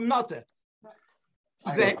from Reb Nata.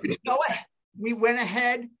 We went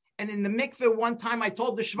ahead, and in the mikveh one time I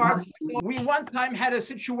told the Schwartz, we one time had a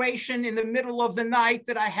situation in the middle of the night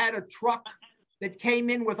that I had a truck that came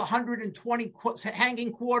in with 120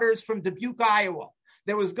 hanging quarters from Dubuque, Iowa.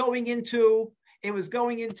 That was going into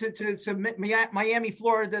Miami,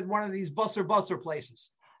 Florida, one of these busser places.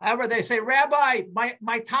 However, they say, Rabbi,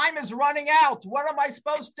 my time is running out. What am I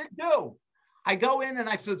supposed to do? I go in and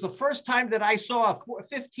I said, it's the first time that I saw a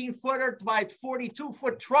 15-footer by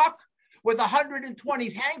 42-foot truck with 120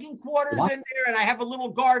 hanging quarters in there, and I have a little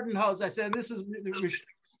garden hose. I said, this is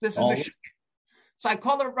So I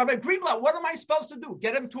called him, Rabbi Greenblatt, what am I supposed to do?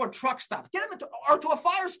 Get him to a truck stop, or to a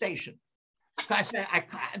fire station. So I said,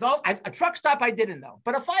 a truck stop I didn't know,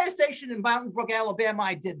 but a fire station in Mountain Brook, Alabama,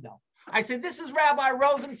 I did know. I said, this is Rabbi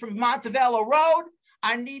Rosen from Montevallo Road.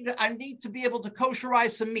 I need to be able to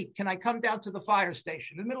kosherize some meat. Can I come down to the fire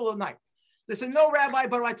station in the middle of the night? They said, no, Rabbi,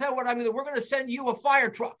 but I tell you what I'm going to do. We're going to send you a fire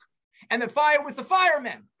truck and the fire with the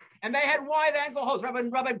firemen. And they had wide angle hose. Rabbi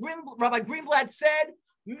Greenblatt said,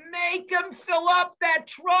 make them fill up that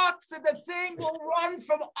truck so the thing will run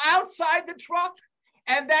from outside the truck.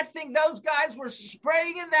 And that thing, those guys were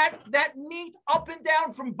spraying in that meat up and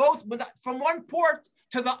down from one port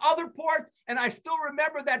to the other port. And I still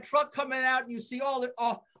remember that truck coming out, and you see all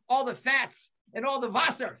the fats and all the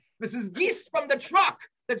Wasser. This is geese from the truck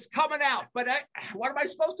that's coming out. But what am I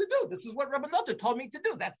supposed to do? This is what Rabbi Nata told me to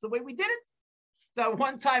do. That's the way we did it. So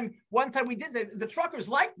one time we did it. The truckers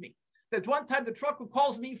liked me. That one time the trucker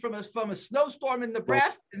calls me from a snowstorm in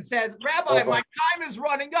Nebraska and says, Rabbi, my time is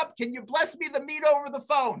running up. Can you bless me the meat over the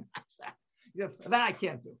phone? That I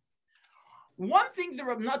can't do. One thing that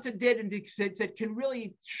Reb Nata did and that can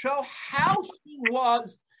really show how he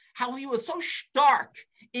was how he was so stark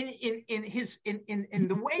in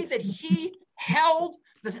the way that he held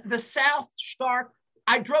the South stark.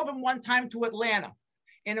 I drove him one time to Atlanta,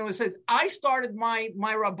 and it was said I started my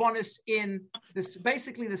Rabbonis in this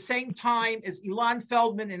basically the same time as Elon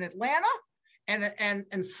Feldman in Atlanta, and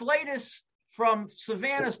Slatus from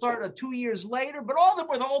Savannah started 2 years later, but all of them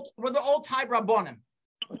were the old time Rabbonim.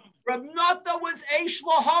 Rab Nata was Eish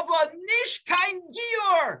Lahava, Nish Kein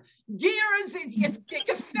Gior. Gior is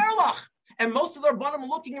Geferlach. And most of the Rabbonim are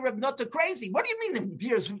looking at Rab Nata crazy. What do you mean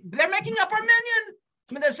they're making up our minion?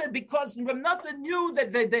 I mean, they said because Rab Nata knew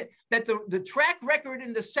that the track record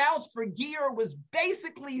in the South for Gior was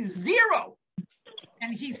basically zero.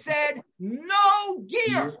 And he said, no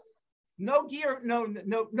Gior. No Gior,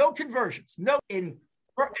 no conversions. Rab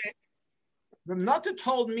Nata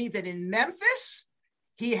told me that in Memphis,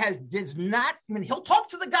 he'll talk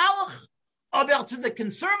to the Galach about to the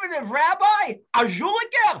conservative rabbi,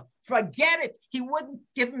 Ajuliker, forget it. He wouldn't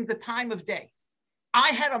give him the time of day. I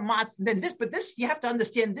had a matzah, but this, you have to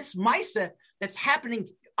understand, this Maisa that's happening,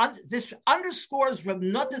 this underscores Rab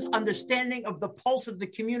Nata's understanding of the pulse of the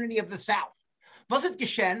community of the South. Was it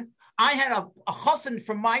Geshen? I had a chassan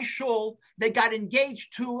from my shul that got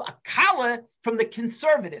engaged to a kala from the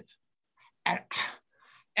conservative. But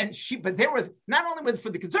they were not only for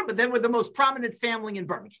the conservative, but they were the most prominent family in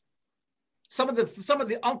Birmingham. Some of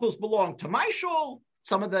the uncles belonged to my shul.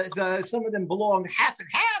 Some of them belonged half and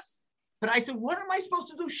half. But I said, what am I supposed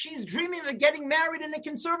to do? She's dreaming of getting married in a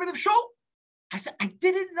conservative shul. I said, I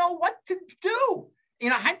didn't know what to do. I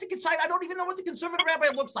had to decide. I don't even know what the conservative rabbi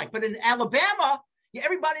looks like. But in Alabama,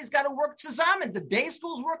 everybody's got to work tzazamen. The day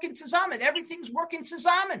school's working tzazamen. Everything's working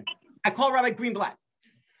tzazamen. I call Rabbi Greenblatt.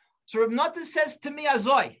 So Rab Nata says to me,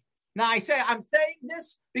 Azoy. Now I'm saying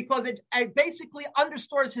this because it basically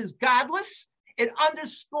underscores his godless. It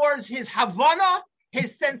underscores his Havana,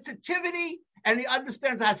 his sensitivity, and he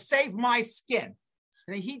understands how to save my skin.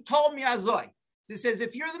 And he told me, Azoy, he says,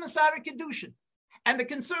 if you're the Masada Kedushin and the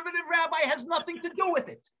conservative rabbi has nothing to do with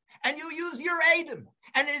it, and you use your Adam,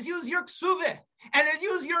 and you use your Ksuveh, and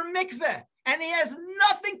you use your Mikveh, and he has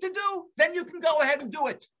nothing to do, then you can go ahead and do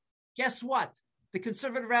it. Guess what? The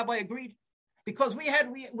conservative rabbi agreed because we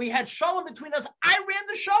had shalom between us. I ran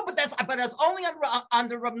the show, but that's only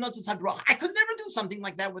under Rab Nata's hadrach. I could never do something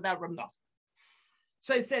like that without Rab Nata.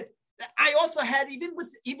 So I said I also had even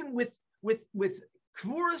with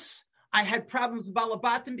Kvuris, I had problems with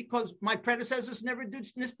Balabatim because my predecessors never did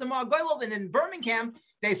Nistamar Goylov, and in Birmingham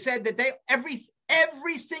they said that every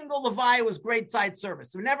single Levaya was grade side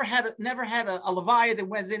service. We never had a Levaya that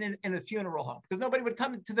was in a funeral home because nobody would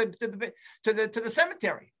come to the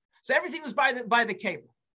cemetery. So everything was by the caver.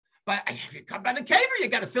 But if you come by the caver, you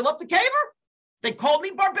got to fill up the caver. They called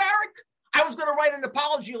me barbaric. I was going to write an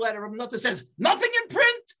apology letter. Rab Nata says nothing in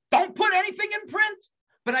print. Don't put anything in print.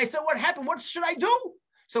 But I said, what happened? What should I do?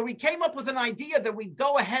 So we came up with an idea that we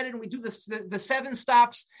go ahead and we do the 7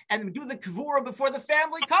 stops and we do the kavura before the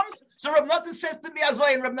family comes. So Rab Nata says to me,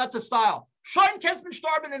 Azoy in Rab Nata style, Shoin Kesman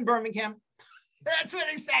Starben in Birmingham. That's what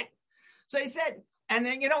he said. So he said, and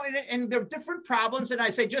then and there are different problems. And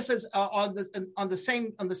I say, just as on the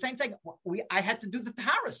same thing, I had to do the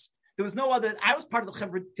taharis. There was no other. I was part of the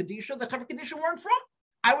Chevra Kedisha. The Chevra Kedisha weren't from.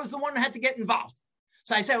 I was the one who had to get involved.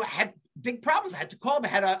 So I said, I had big problems. I had to call him. I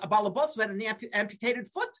had a balabas who had an amputated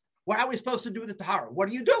foot. What are we supposed to do with the tahara? What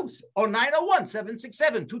do you do?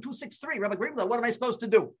 901-767-2263. Rabbi Greenblatt, what am I supposed to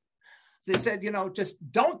do? So he said, just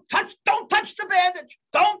don't touch the bandage.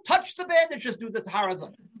 Don't touch the bandage. Just do the tahara.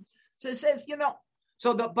 So he says,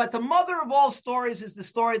 but the mother of all stories is the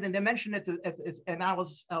story. Then they mentioned it, and I'll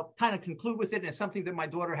kind of conclude with it. And it's something that my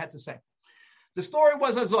daughter had to say. The story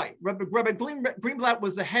was Azoy. Rabbi Greenblatt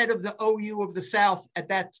was the head of the OU of the South at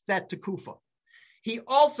that Tekufa. He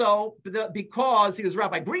also, because he was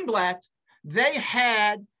Rabbi Greenblatt, they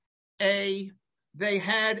had a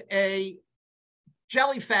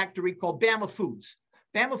jelly factory called Bama Foods.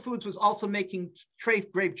 Bama Foods was also making Treif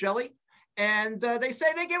grape jelly. And they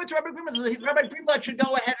say they gave it to Rabbi Greenblatt. Rabbi Greenblatt should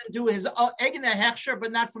go ahead and do his Egin Hechsher,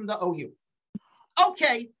 but not from the OU.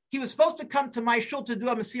 Okay, he was supposed to come to my shul to do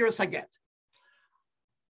a Mesiras Haget.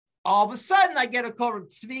 All of a sudden, I get a call from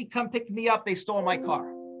Tzvi, come pick me up. They stole my car.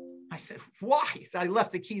 I said, why? So I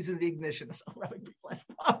left the keys in the ignition. So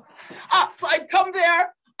I come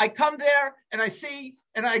there, and I see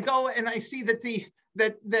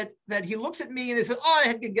that he looks at me and he says, I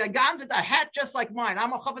had a hat just like mine.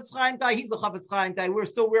 I'm a Chavetz Chaim guy. He's a Chavetz Chaim guy. We're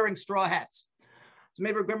still wearing straw hats. So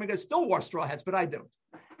maybe Grandma still wore straw hats, but I don't.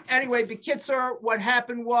 Anyway, B'kitzur, what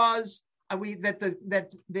happened was the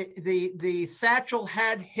satchel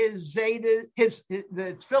had his the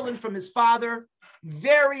tefillin from his father,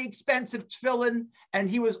 very expensive tefillin, and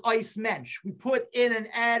he was ice mensch. We put in an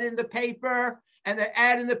ad in the paper, and the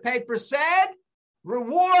ad in the paper said,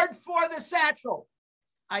 "Reward for the satchel."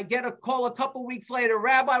 I get a call a couple weeks later,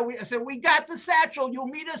 Rabbi. I said, "We got the satchel. You'll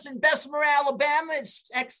meet us in Bessemer, Alabama.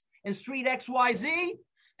 It's in Street XYZ."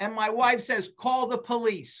 And my wife says, "Call the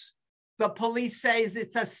police." The police says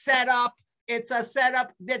it's a setup. It's a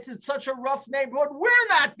setup. That's in such a rough neighborhood. We're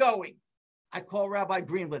not going. I call Rabbi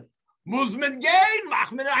Greenblatt. Musman gain,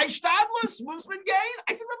 Machman Eishtadlus, Musman gain.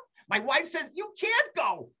 I said, my wife says, "You can't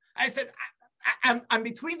go." I said, I'm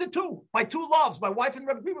between the two, my two loves, my wife and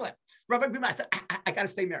Rabbi Greenblatt. Rabbi Greenblatt, I said, I got to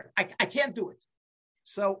stay married. I can't do it.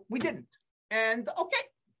 So we didn't. And okay.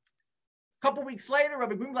 A couple weeks later,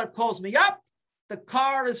 Rabbi Greenblatt calls me up. The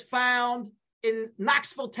car is found in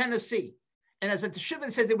Knoxville, Tennessee. And as the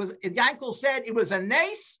Teshuvah said, Yankel said it was a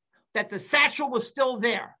nace that the satchel was still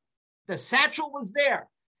there. The satchel was there.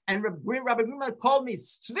 And Rabbi Greenblatt called me,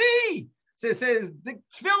 Tzvi, says, the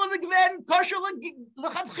tefillin given kosher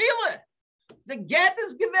l'chadchila. The get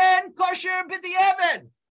is given kosher b'di'evid.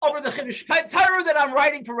 Over the Chiddush Torah that I'm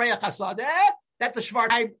writing for Reach HaSadeh, that the Shvar,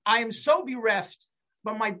 I am so bereft.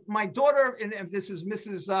 But my daughter, and this is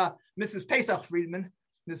Mrs. Pesach Friedman,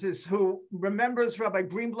 this is who remembers Rabbi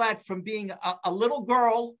Greenblatt from being a little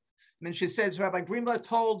girl. And she says, Rabbi Greenblatt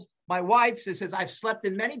told my wife, she says, "I've slept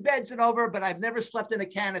in many beds and over, but I've never slept in a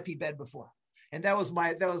canopy bed before." And that was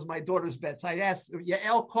my daughter's bed. So I asked,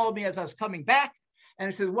 Yael called me as I was coming back, and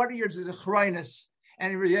he said, "What are your zechroinus?"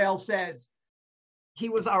 And Yael says, "He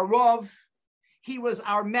was our Rav, he was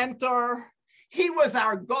our mentor, he was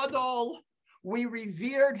our Gadol. We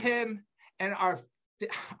revered him, and our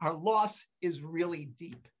loss is really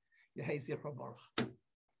deep." Yehei Zichron Baruch.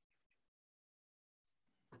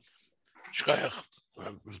 Shkoyach,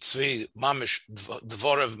 Tzvi, Mamish,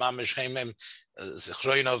 Dvorev, Mamish Heimem,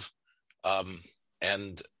 Zichroinov,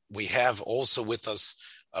 and we have also with us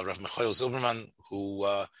Rav Michael Zilberman, who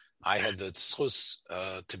I had the tzchus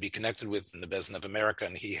to be connected with in the Beis Din of America,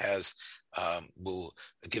 and he will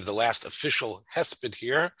give the last official hesped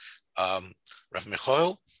here. Rav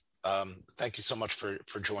Michael, thank you so much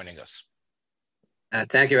for joining us.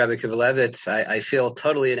 Thank you, Rabbi Kivelevitz. I feel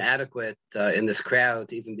totally inadequate in this crowd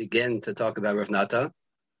to even begin to talk about Rav Nata.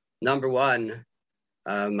 Number one,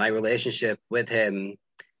 my relationship with him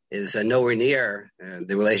is nowhere near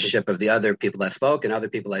the relationship of the other people I've spoken, other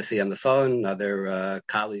people I see on the phone, other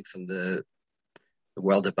colleagues from the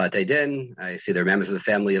world of Batei Din. I see they're members of the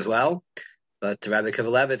family as well. But Rabbi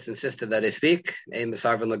Kivelevitz insisted that I speak, Ein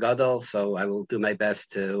Mesarvin L'Gadol, so I will do my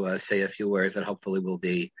best to say a few words that hopefully will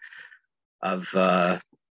be of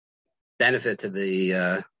benefit to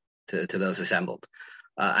the to those assembled.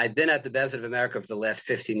 I've been at the Beis Din of America for the last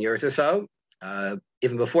 15 years or so.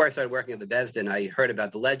 Even before I started working at the Beis Din, I heard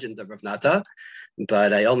about the legend of Rav Nata,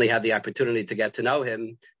 but I only had the opportunity to get to know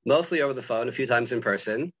him mostly over the phone, a few times in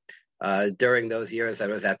person, during those years I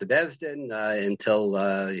was at the Beis Din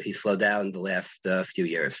until he slowed down the last few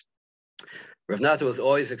years. Rav Nata was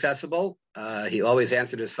always accessible. He always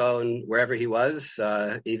answered his phone wherever he was,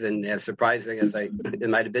 even as surprising as it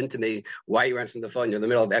might have been to me. Why are you answering the phone? You're in the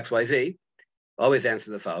middle of XYZ. Always answer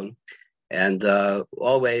the phone. And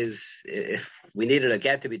always, if we needed a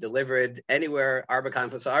get to be delivered anywhere, Arba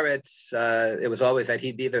Kanfas Aretz, it was always that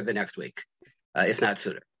he'd be there the next week, if not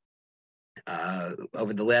sooner.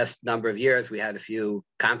 Over the last number of years, we had a few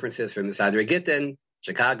conferences from Misadrei Gittin,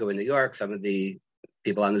 Chicago and New York. Some of the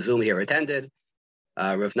people on the Zoom here attended.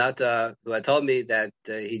 Rav Nata, who had told me that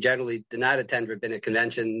he generally did not attend rabbinic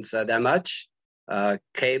conventions that much,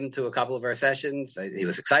 came to a couple of our sessions. He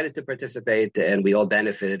was excited to participate, and we all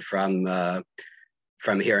benefited from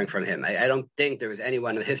hearing from him. I don't think there was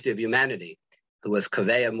anyone in the history of humanity who was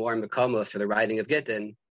kaveya more mekomos for the writing of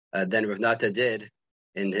Gittin than Rav Nata did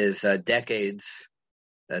in his decades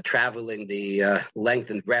traveling the length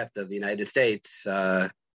and breadth of the United States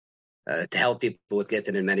to help people with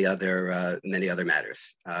Gittin and many other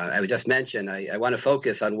matters. I would just mention, I want to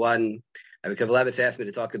focus on one. Kivelevitz asked me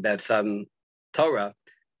to talk about some Torah.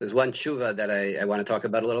 There's one tshuva that I want to talk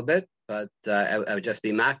about a little bit, but I would just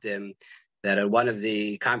be makdim that at one of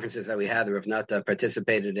the conferences that we had, the Rav Nata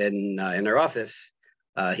participated in our office.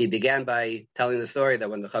 He began by telling the story that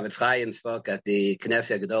when the Chavetz Chaim spoke at the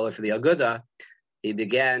Knesset Gedolah for the Aguda, he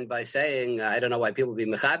began by saying, I don't know why people be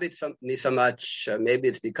mechabit me so much. Maybe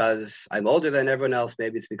it's because I'm older than everyone else.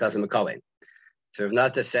 Maybe it's because I'm a Kohen. So Rav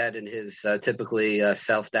Nata said in his typically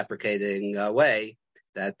self-deprecating way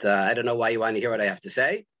that I don't know why you want to hear what I have to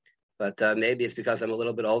say, but maybe it's because I'm a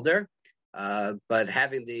little bit older. But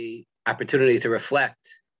having the opportunity to reflect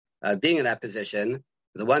being in that position.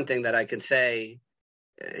 The one thing that I can say,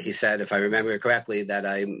 he said, if I remember correctly, that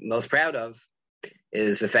I'm most proud of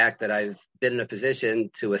is the fact that I've been in a position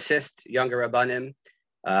to assist younger Rabbanim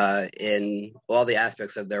in all the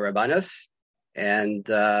aspects of their Rabbanus. And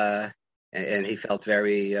he felt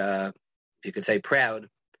very, if you could say, proud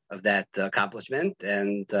of that accomplishment.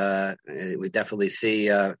 And we definitely see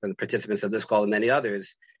from the participants of this call and many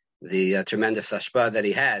others, the tremendous hashpah that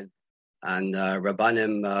he had on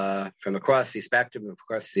Rabbanim from across the spectrum, of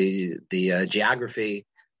course, the geography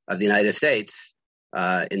of the United States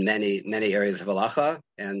in many areas of halacha,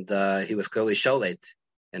 and he was clearly sholet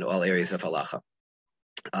in all areas of halacha.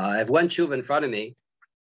 I have one tshuva in front of me,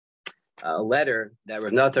 a letter that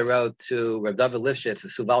Rav Nata wrote to Rav David Lifshitz, the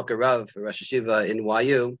Suvalka Rav, Rosh Hashiva in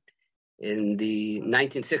YU, in the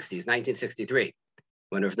 1960s, 1963,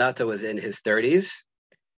 when Rav Nata was in his 30s.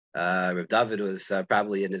 Rav David was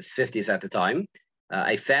probably in his 50s at the time.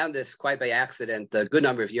 I found this quite by accident a good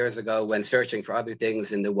number of years ago when searching for other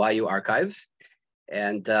things in the YU archives.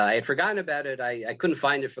 And I had forgotten about it. I couldn't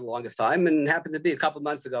find it for the longest time. And it happened to be a couple of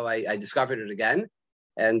months ago, I discovered it again.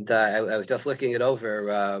 And I was just looking it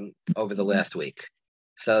over the last week.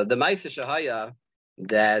 So the Ma'aseh Shahaya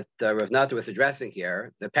that Rav Nata was addressing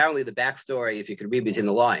here, apparently the backstory, if you could read between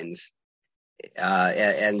the lines,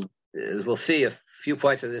 and we'll see a few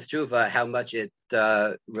points of this tshuva, how much it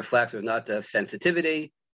reflects Rav Nata's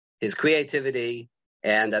sensitivity, his creativity,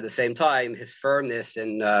 and at the same time, his firmness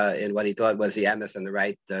in what he thought was the emes and the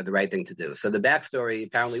right thing to do. So the backstory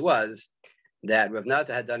apparently was that Rav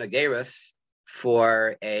Nata had done a gerus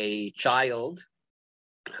for a child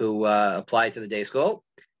who applied to the day school,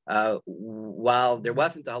 while there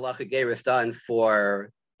wasn't the halacha gerus done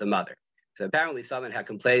for the mother. So apparently someone had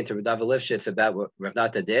complained to Rav David Lifshitz about what Rav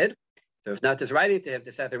Nata did. So Rav Nata is writing to him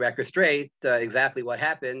to set the record straight exactly what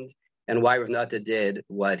happened and why Rav Nata did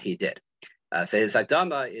what he did. So his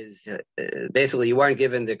akdama is basically you weren't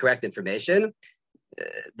given the correct information.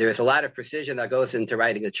 There's a lot of precision that goes into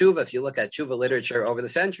writing a tshuva. If you look at tshuva literature over the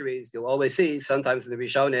centuries, you'll always see sometimes in the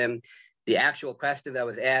Rishonim, the actual question that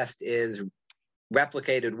was asked is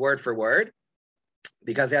replicated word for word,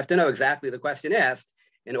 because they have to know exactly the question asked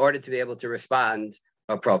in order to be able to respond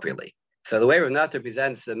appropriately. So the way Rav Nata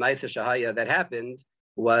presents the Ma'aseh Shahaya that happened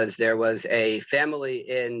was there was a family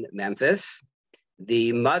in Memphis.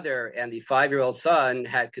 The mother and the 5-year-old son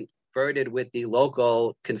had converted with the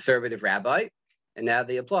local conservative rabbi, and now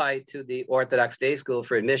they applied to the Orthodox day school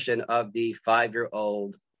for admission of the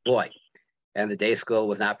 5-year-old boy. And the day school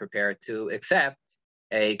was not prepared to accept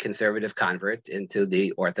a conservative convert into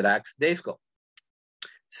the Orthodox day school.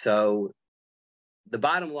 So the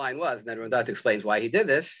bottom line was, and then Rav Nata explains why he did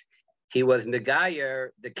this, he was megayer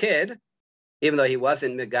the kid, even though he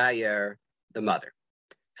wasn't megayer the mother.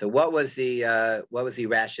 So what was the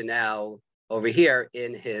rationale over here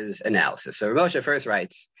in his analysis? So Rav Moshe first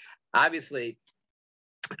writes, obviously,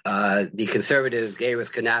 the conservative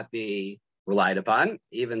gerus cannot be relied upon,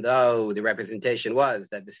 even though the representation was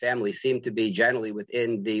that this family seemed to be generally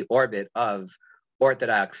within the orbit of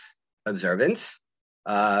Orthodox observance.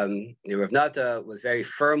 Rav Nata was very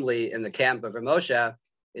firmly in the camp of Rav Moshe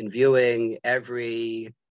in viewing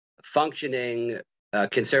every functioning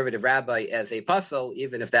conservative rabbi as a puzzle,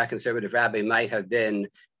 even if that conservative rabbi might have been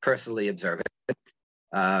personally observant.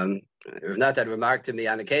 Rav Nata had remarked to me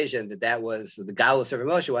on occasion that was the galus of Rav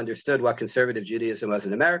Moshe, who understood what conservative Judaism was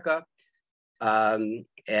in America. And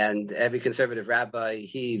every conservative rabbi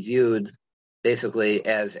he viewed basically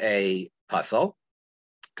as a puzzle.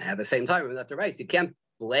 At the same time, Rav Nata writes, you can't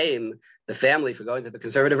blame the family for going to the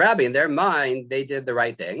conservative rabbi. In their mind, they did the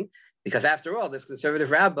right thing. Because after all, this conservative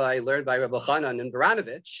rabbi learned by Rabbi Chanan and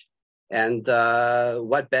Baranovich, and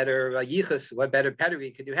what better yichus, what better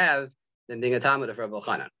pedigree could you have than being a talmid of Rabbi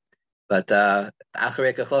Chanan? But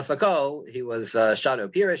acharei kachlos hakol, he was Shado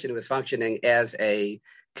Pirish, and he was functioning as a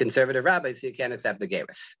conservative rabbi, so you can't accept the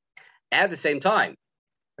gerus. At the same time,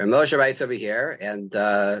 Rav Moshe writes over here, and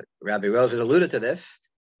Rabbi Rosen alluded to this,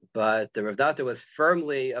 but the Rav Nata was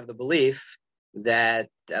firmly of the belief that,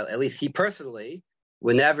 at least he personally,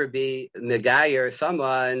 would never be megayer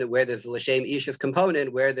someone where there's a l'shem ishus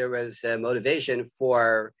component, where there was a motivation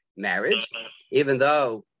for marriage, even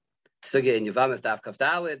though sugya in Yavamas Daf Kaf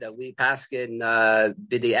Daled that we paskin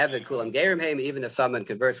b'di eved kulam gerim heim, even if someone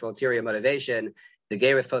converts for ulterior motivation, the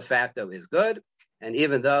gerus post facto is good. And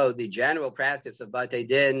even though the general practice of Batei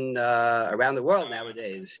Din around the world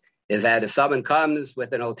nowadays is that if someone comes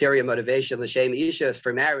with an ulterior motivation l'shem ishus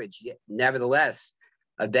for marriage, nevertheless,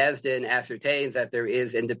 a Beis Din ascertains that there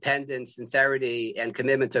is independence, sincerity, and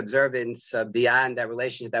commitment to observance beyond that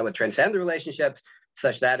relationship that would transcend the relationships.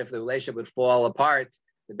 such that if the relationship would fall apart,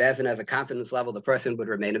 the Bezdin has a confidence level, the person would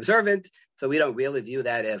remain observant. So we don't really view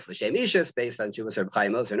that as L'Shem Ishus based on Chuvas Reb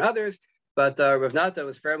Chaim Ozer and others. But Rav Nata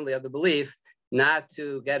was firmly of the belief not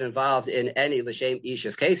to get involved in any L'Shem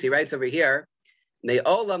Ishus case. He writes over here,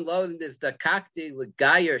 Me'olam lo nizdakakti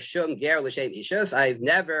l'gayer shum ger L'Shem Ishus. I've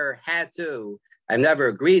never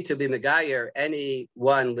agreed to be megayer any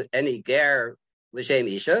ger L'Shem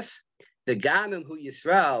Ishus. The gamim hu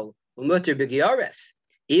Yisrael umuter b'giores.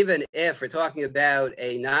 Even if we're talking about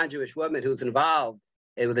a non-Jewish woman who's involved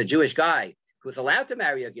with a Jewish guy who's allowed to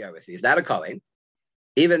marry a giores, he's not a Kohen.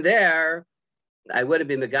 Even there, I wouldn't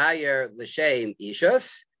be megayer L'Shem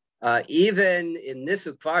Ishus. Even in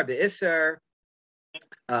Nisuk Far Be'isser,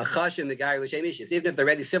 Chashim megayer L'Shem Ishus. Even if they're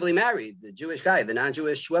already civilly married, the Jewish guy, the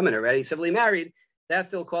non-Jewish woman already civilly married, that's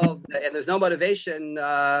still called, and there's no motivation.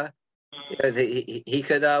 He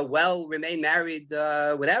could well remain married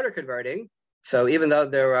without her converting. So even though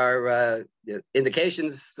there are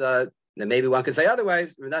indications that maybe one could say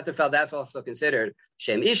otherwise, Renata felt that's also considered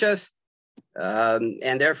Shem Ishus,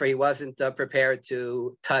 and therefore he wasn't prepared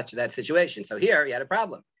to touch that situation. So here he had a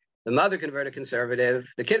problem. The mother converted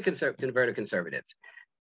conservative, the kid converted conservative.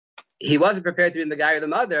 He wasn't prepared to be Megayer the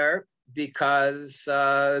mother because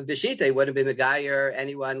Bishite wouldn't be Megayer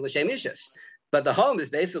anyone L'Shem Ishus. But the home is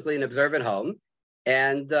basically an observant home,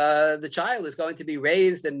 and the child is going to be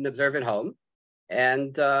raised in an observant home,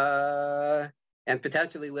 and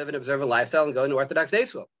potentially live an observant lifestyle and go into Orthodox day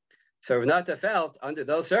school. So Renata felt under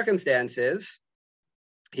those circumstances,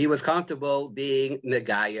 he was comfortable being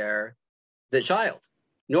Megayer the child.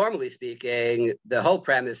 Normally speaking, the whole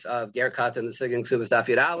premise of Ger Katan, the Sigin Ksubas Daf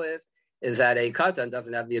Yud Aleph, is that a Katan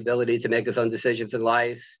doesn't have the ability to make his own decisions in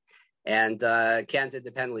life and can't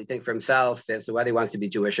independently think for himself as to whether he wants to be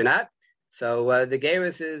Jewish or not. So the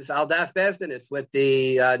Geirus is Al Das Bezdin. It's with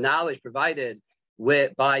the knowledge provided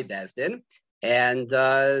by Bezdin. And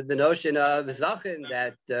the notion of Zachin,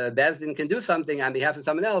 that Bezdin can do something on behalf of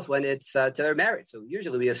someone else when it's to their merit. So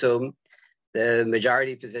usually we assume the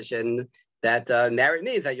majority position that merit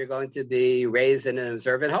means that you're going to be raised in an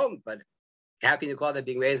observant home. But how can you call that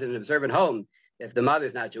being raised in an observant home if the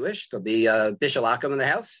mother's not Jewish? There'll be Bishul Akum in the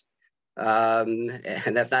house.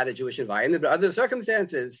 And that's not a Jewish environment. But other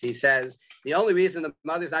circumstances, he says, the only reason the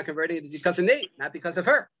mother's not converting is because of me, not because of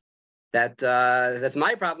her. That's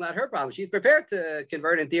my problem, not her problem. She's prepared to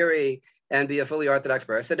convert in theory and be a fully Orthodox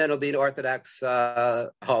person, and it'll be an Orthodox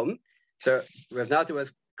home. So Rav Nata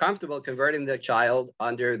was comfortable converting the child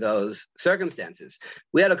under those circumstances.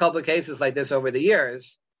 We had a couple of cases like this over the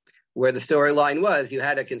years where the storyline was you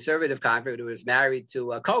had a conservative convert who was married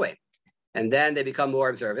to a Kohen, and then they become more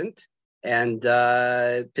observant. And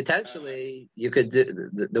potentially you could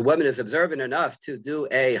the woman is observant enough to do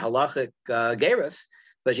a halachic gerus,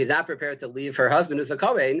 but she's not prepared to leave her husband who's a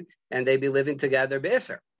Kohen, and they be living together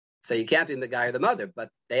be'isser. So you can't be the guy or the mother, but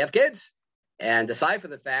they have kids. And aside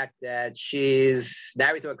from the fact that she's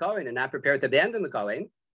married to a Kohen and not prepared to abandon the Kohen,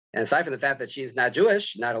 and aside from the fact that she's not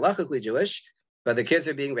Jewish, not halachically Jewish, but the kids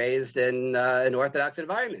are being raised in an Orthodox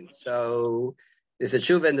environment. So there's a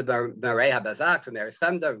tshuva in the Marei HaBazak from Eretz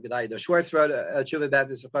Chemda. Gedaliah Schwartz wrote a tshuva about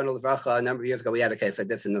this a number of years ago. We had a case like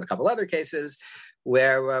this and a couple other cases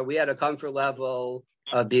where we had a comfort level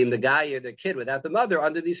of being the guy or the kid without the mother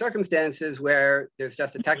under these circumstances where there's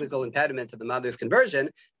just a technical impediment to the mother's conversion,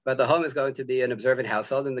 but the home is going to be an observant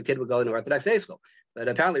household and the kid will go into Orthodox day school. But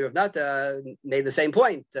apparently Rav Nata made the same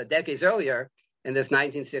point decades earlier in this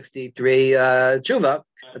 1963 tshuva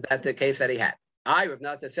about the case that he had. Rav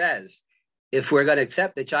Nata says, if we're going to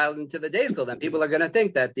accept the child into the day school, then people are going to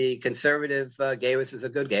think that the conservative gerus is a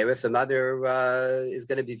good gerus. The mother is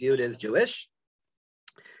going to be viewed as Jewish.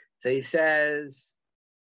 So he says,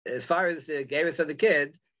 as far as the gerus of the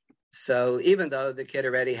kid, so even though the kid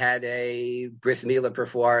already had a bris milah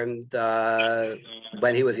performed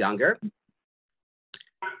when he was younger,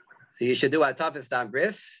 so you should do atafis on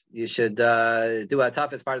bris. You should do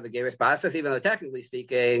atafis as part of the gerus process, even though technically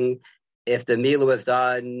speaking, if the milah was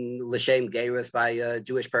done l'shem gerus by a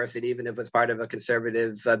Jewish person, even if it was part of a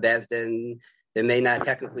conservative bezdin, there may not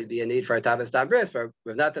technically be a need for a atafis on bris. But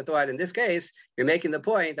Rav Nata thought in this case, you're making the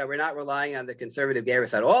point that we're not relying on the conservative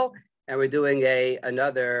gerus at all, and we're doing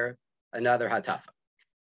another hatafa.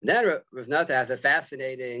 Then Rav Nata has a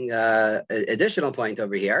fascinating additional point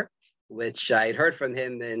over here, which I had heard from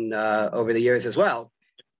him in over the years as well,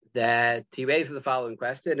 that he raises the following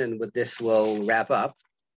question, and with this we'll wrap up.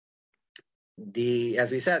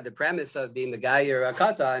 As we said, the premise of being the guy or a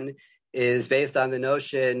katan is based on the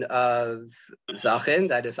notion of zachin,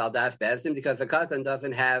 that is al das bezdin, because the katan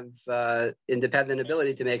doesn't have independent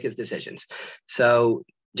ability to make his decisions. So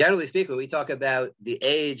generally speaking, we talk about the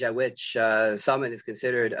age at which someone is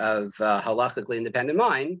considered of halachically independent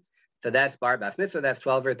mind. So that's bar bas mitzvah, that's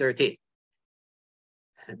 12 or 13.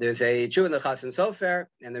 There's a Jew in the Chasam Sofer,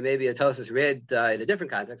 and there may be a Tosas Rid in a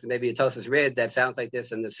different context. There may be a Tosas Rid that sounds like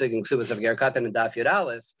this in the Suging Subas of Ger Katan and Daf Yud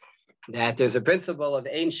Aleph, that there's a principle of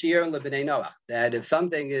Ein Shir Lebnei Noach, that if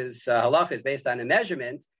something is halacha is based on a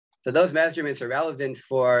measurement, so those measurements are relevant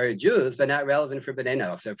for Jews, but not relevant for Bnei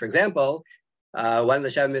Noach. So, for example, one of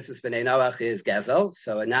the Shem Mitzvahs Bnei Noach is Gezel,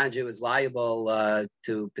 so a non-Jew is liable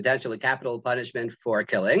to potentially capital punishment for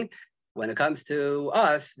killing. When it comes to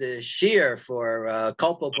us, the shear for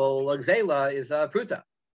culpable Gzela is a pruta,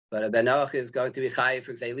 but a Ben Noach is going to be chayiv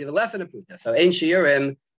for Gzela even less than a pruta. So ein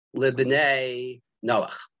shiurim libnei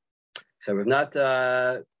Noach. So Rav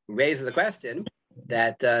Nata raises the question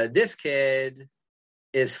that this kid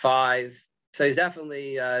is 5, so he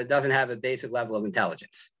definitely doesn't have a basic level of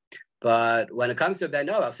intelligence. But when it comes to Ben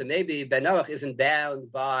Noach, so maybe Ben Noach isn't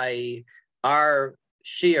bound by our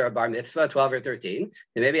Shir bar mitzvah 12 or 13,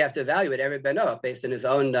 then maybe you have to evaluate every Ben Noach based on his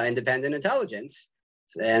own independent intelligence.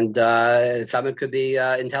 And someone could be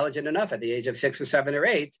intelligent enough at the age of 6 or 7 or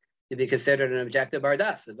 8 to be considered an objective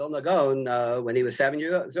bardas. The Vilna Gaon, when he was 7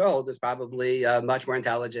 years old, was probably much more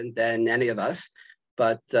intelligent than any of us.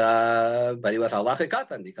 But he was halachic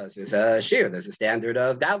katan because there's a shir, there's a standard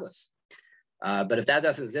of dallas. But if that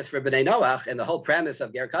doesn't exist for Bnei Noach, and the whole premise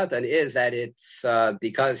of Ger Katan is that it's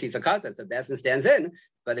because he's a Katan, so Bezdin stands in,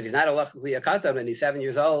 but if he's not halachically a Katan and he's 7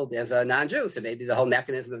 years old as a non-Jew, so maybe the whole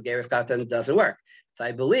mechanism of Geras Katan doesn't work. So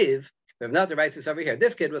I believe, we have not writes this over here,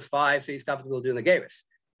 this kid was 5, so he's comfortable doing the Geras.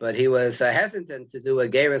 But he was hesitant to do a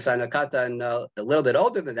Geras on a Katan a little bit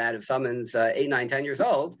older than that, if someone's 8, 9, 10 years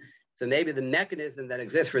old. So maybe the mechanism that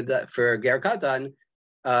exists for Ger Katan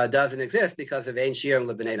doesn't exist because of Ein Shir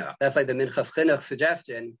Lebnei Noach. That's like the Minchas Chinuch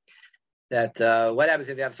suggestion that what happens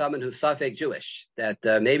if you have someone who's Safek Jewish, that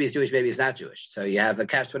maybe he's Jewish, maybe he's not Jewish. So you have a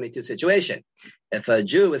catch-22 situation. If a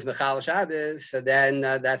Jew is Mechal Shabbos, so then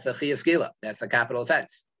that's a Chiyuv Skila. That's a capital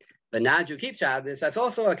offense. But non-Jew keep Shabbos, that's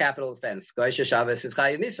also a capital offense. Goysha Shabbos is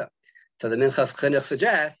Chayiv Misa. So the Minchas Chinuch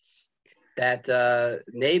suggests that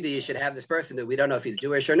maybe you should have this person that we don't know if he's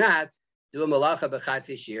Jewish or not, do a malacha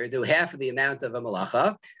b'chatzi shir, do half of the amount of a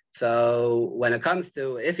malacha. So when it comes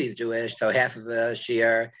to if he's Jewish, so half of the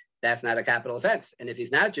shir, that's not a capital offense. And if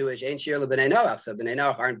he's not Jewish, ain't shir l'bnei Noach. So bnei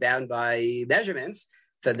Noach aren't bound by measurements.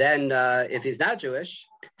 So then if he's not Jewish,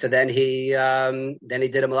 so then he did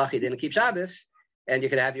a malacha, he didn't keep Shabbos, and you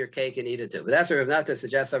could have your cake and eat it too. But that's what Rav Nata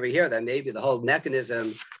suggests over here, that maybe the whole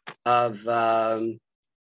mechanism of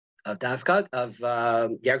Ger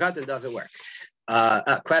Katan doesn't work.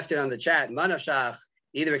 A question on the chat, Manashach,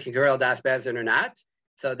 either it can correl Das Bezdin or not.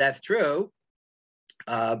 So that's true.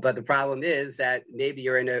 But the problem is that maybe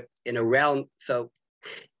you're in a realm. So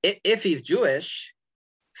if he's Jewish,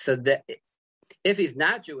 so that if he's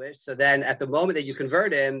not Jewish, so then at the moment that you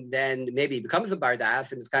convert him, then maybe he becomes a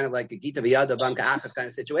bardas, and it's kind of like a Gita V'yada Bam Ka'achas kind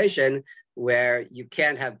of situation where you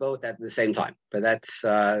can't have both at the same time. But that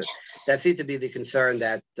seems to be the concern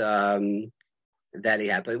that he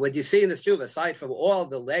had. But what you see in the Shuv, aside from all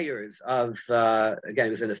the layers of, again, he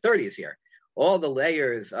was in his 30s here, all the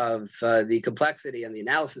layers of the complexity and the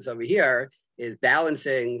analysis over here is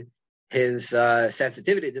balancing his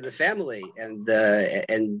sensitivity to this family and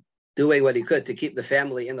doing what he could to keep the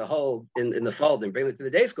family in the fold and bring them to the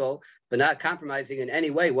day school, but not compromising in any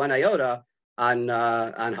way one iota on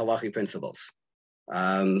halachic principles.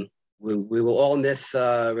 We will all miss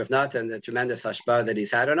Rav Nata and the tremendous hashpah that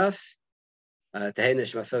he's had on us.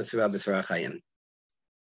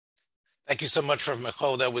 Thank you so much, Rav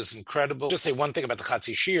Michal. That was incredible. Just say one thing about the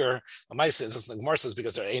Chatzi Shir. The Gemara says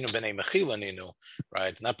because they're Einu B'nei Mechila Ninu,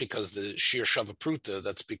 right? Not because the Shir Shava Pruta.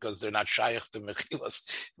 That's because they're not Shaykh to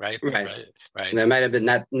Mechilas, right? Right. That might have been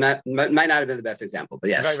might not have been the best example, but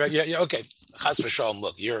yes. Right. Yeah. Okay. Chas v'shalom.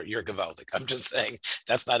 Look, you're Gavaldik. I'm just saying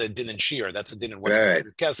that's not a din in Shir. That's a din in what's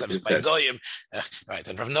considered Kesef by Goyim. Right.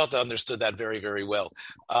 And Rav Nata understood that very, very well.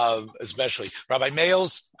 Especially Rabbi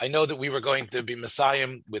Males. I know that we were going to be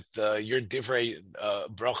Messiahim with your Divrei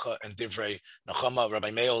Bracha and Divrei Nechama.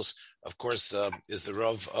 Rabbi Males, of course, is the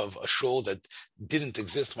Rav of a shul that didn't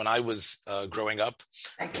exist when I was growing up.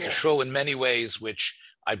 It's a shul in many ways, which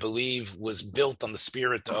I believe was built on the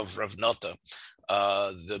spirit of Rav Nata.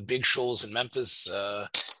 The big shuls in Memphis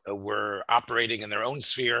were operating in their own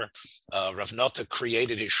sphere. Rav Nata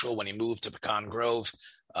created his shul when he moved to Pecan Grove.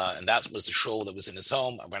 And that was the shul that was in his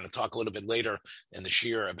home. I'm going to talk a little bit later in the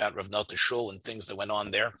shir about Rav Nata's shul and things that went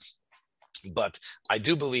on there. But I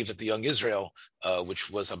do believe that the Young Israel, which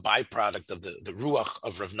was a byproduct of the Ruach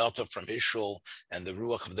of Rav Nota from his shul and the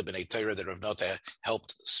Ruach of the Bnei Torah that Rav Nota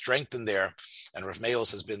helped strengthen there, and Rav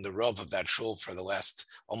Meos has been the Rav of that shul for the last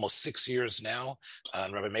almost 6 years now.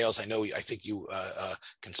 And Rabbi Meos, I think you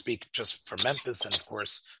can speak just for Memphis and, of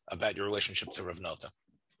course, about your relationship to Rav Nota.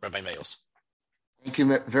 Rabbi Meos. Thank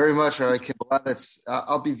you very much, Rabbi Kibalevitz.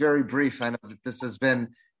 I'll be very brief. I know that this has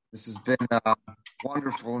been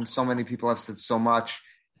wonderful, and so many people have said so much.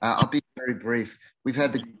 I'll be very brief. We've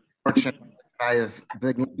had the fortune of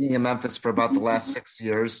being in Memphis for about the last 6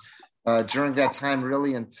 years. During that time,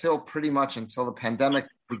 really until the pandemic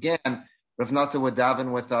began, Rav Nota would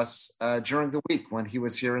daven with us during the week when he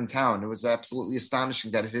was here in town. It was absolutely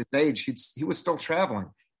astonishing that at his age, he was still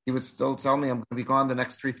traveling. He would still tell me, I'm going to be gone the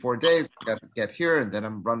next 3-4 days. I got to get here, and then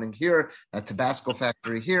I'm running here, a Tabasco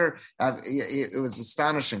factory here. It was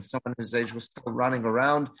astonishing. Someone whose age was still running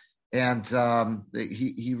around, and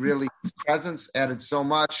he really, his presence added so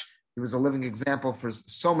much. He was a living example for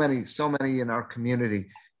so many in our community.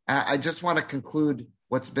 I just want to conclude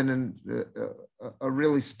what's been a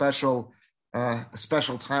really special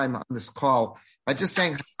time on this call by just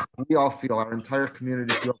saying how we all feel, our entire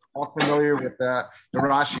community feels. All familiar with the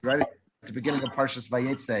Rashi, right at the beginning of Parshas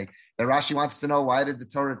Vayetze. The Rashi wants to know, why did the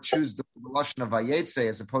Torah choose the lashon of Vayetze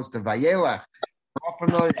as opposed to Vayelech? We're all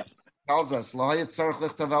familiar. It tells us, Lo hayat tzarich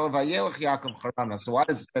lichtav ela Vayelech Yaakov Charana. So why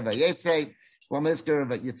does it say Vayetze? Well, Mizker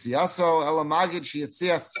Yitziaso Ela Magid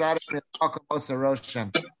Sheyitzias Tzadik Me'akom Osa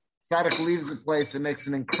Roshem. Tzadik leaves the place and makes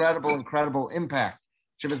an incredible impact.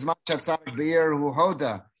 Shevizmach Tzadik Be'er Hu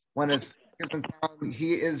Hoda. When it's in town,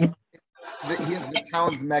 he is the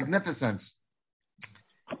town's magnificence.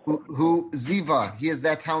 Who Ziva, he is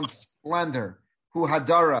that town's splendor. Who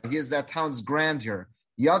Hadara, he is that town's grandeur.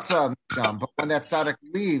 Yatza Misham, but when that tzaddik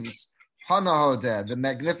leaves, Pana Hodeh, the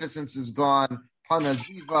magnificence is gone. Pana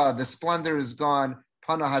Ziva, the splendor is gone.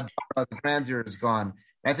 Pana Hadara, the grandeur is gone.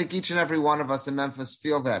 I think each and every one of us in Memphis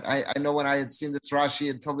feel that. I know when I had seen this Rashi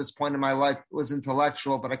until this point in my life, it was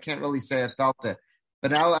intellectual, but I can't really say I felt it. But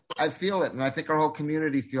now I feel it, and I think our whole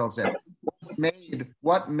community feels it.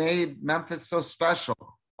 What made Memphis so special?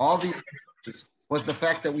 All these years was the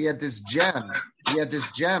fact that we had this gem. We had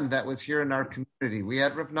this gem that was here in our community. We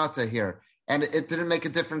had Rav Nota here, and it didn't make a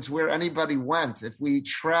difference where anybody went. If we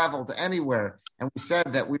traveled anywhere and we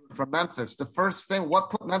said that we were from Memphis, the first thing, what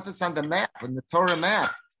put Memphis on the map, and the Torah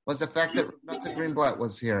map, was the fact that Rav Nota Greenblatt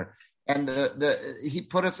was here. And he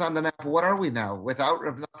put us on the map. What are we now? Without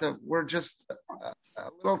Rav Nota, we're just a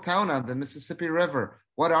little town on the Mississippi River.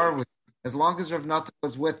 What are we? As long as Rav Nota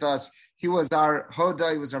was with us, he was our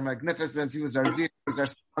Hoda, he was our magnificence, he was our Zir, he was our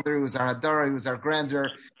splendor, he was our Hadara, he was our grandeur.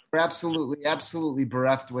 We're absolutely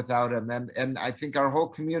bereft without him. And I think our whole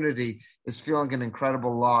community is feeling an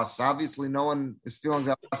incredible loss. Obviously, no one is feeling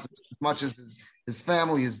that loss as much as his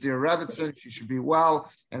family, his dear Rebbitzin. She should be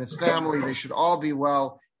well, and his family, they should all be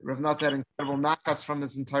well. Rav Nota had incredible nachas from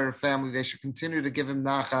his entire family. They should continue to give him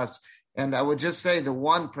nachas. And I would just say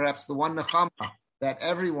perhaps the one nechama that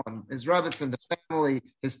everyone, his Rebbitzin, the family,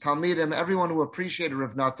 his Talmidim, everyone who appreciated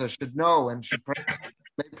Rav Nota should know and should perhaps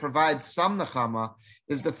provide some nechama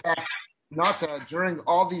is the fact that Nota, during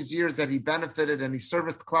all these years that he benefited and he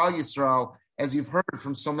serviced Klal Yisrael, as you've heard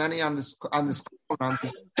from so many on this call, on this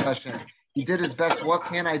discussion, he did his best. What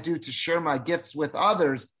can I do to share my gifts with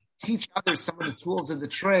others? Teach others some of the tools of the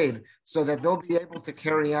trade so that they'll be able to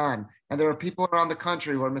carry on. And there are people around the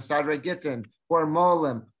country who are Mesadrei Gittin, who are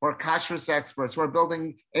Molim, who are kashrus experts, who are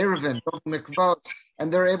building Erevin, building mikvot,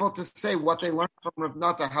 and they're able to say what they learned from Rav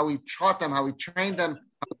Nota, how he taught them, how he trained them,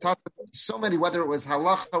 how he taught them so many, whether it was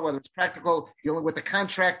halacha, whether it's practical, dealing with the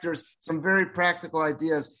contractors, some very practical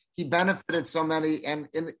ideas. He benefited so many, and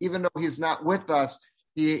even though he's not with us,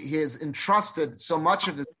 he has entrusted so much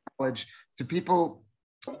of his knowledge to people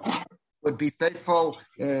would be faithful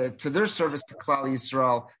to their service to Klal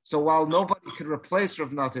Yisrael. So while nobody could replace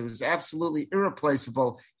Rav Nota, it was absolutely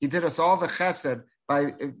irreplaceable. He did us all the chesed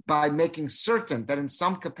by making certain that in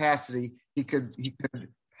some capacity he could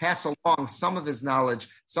pass along some of his knowledge,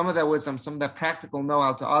 some of that wisdom, some of that practical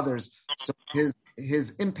know-how to others, so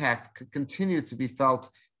his impact could continue to be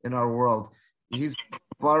felt in our world. He's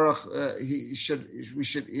Baruch. His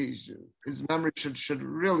memory should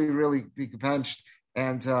really be benched.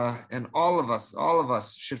 And all of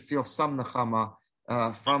us should feel some nechama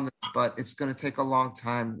from this, but it's going to take a long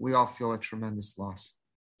time. We all feel a tremendous loss.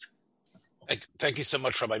 Thank you so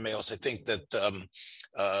much, Rabbi Meos. I think that...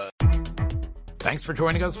 Thanks for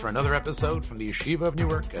joining us for another episode from the Yeshiva of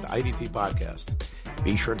Newark at IDT Podcast.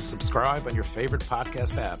 Be sure to subscribe on your favorite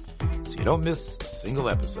podcast app so you don't miss a single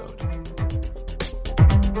episode.